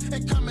heavens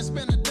and come and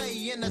spend a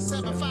day in the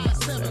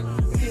 757.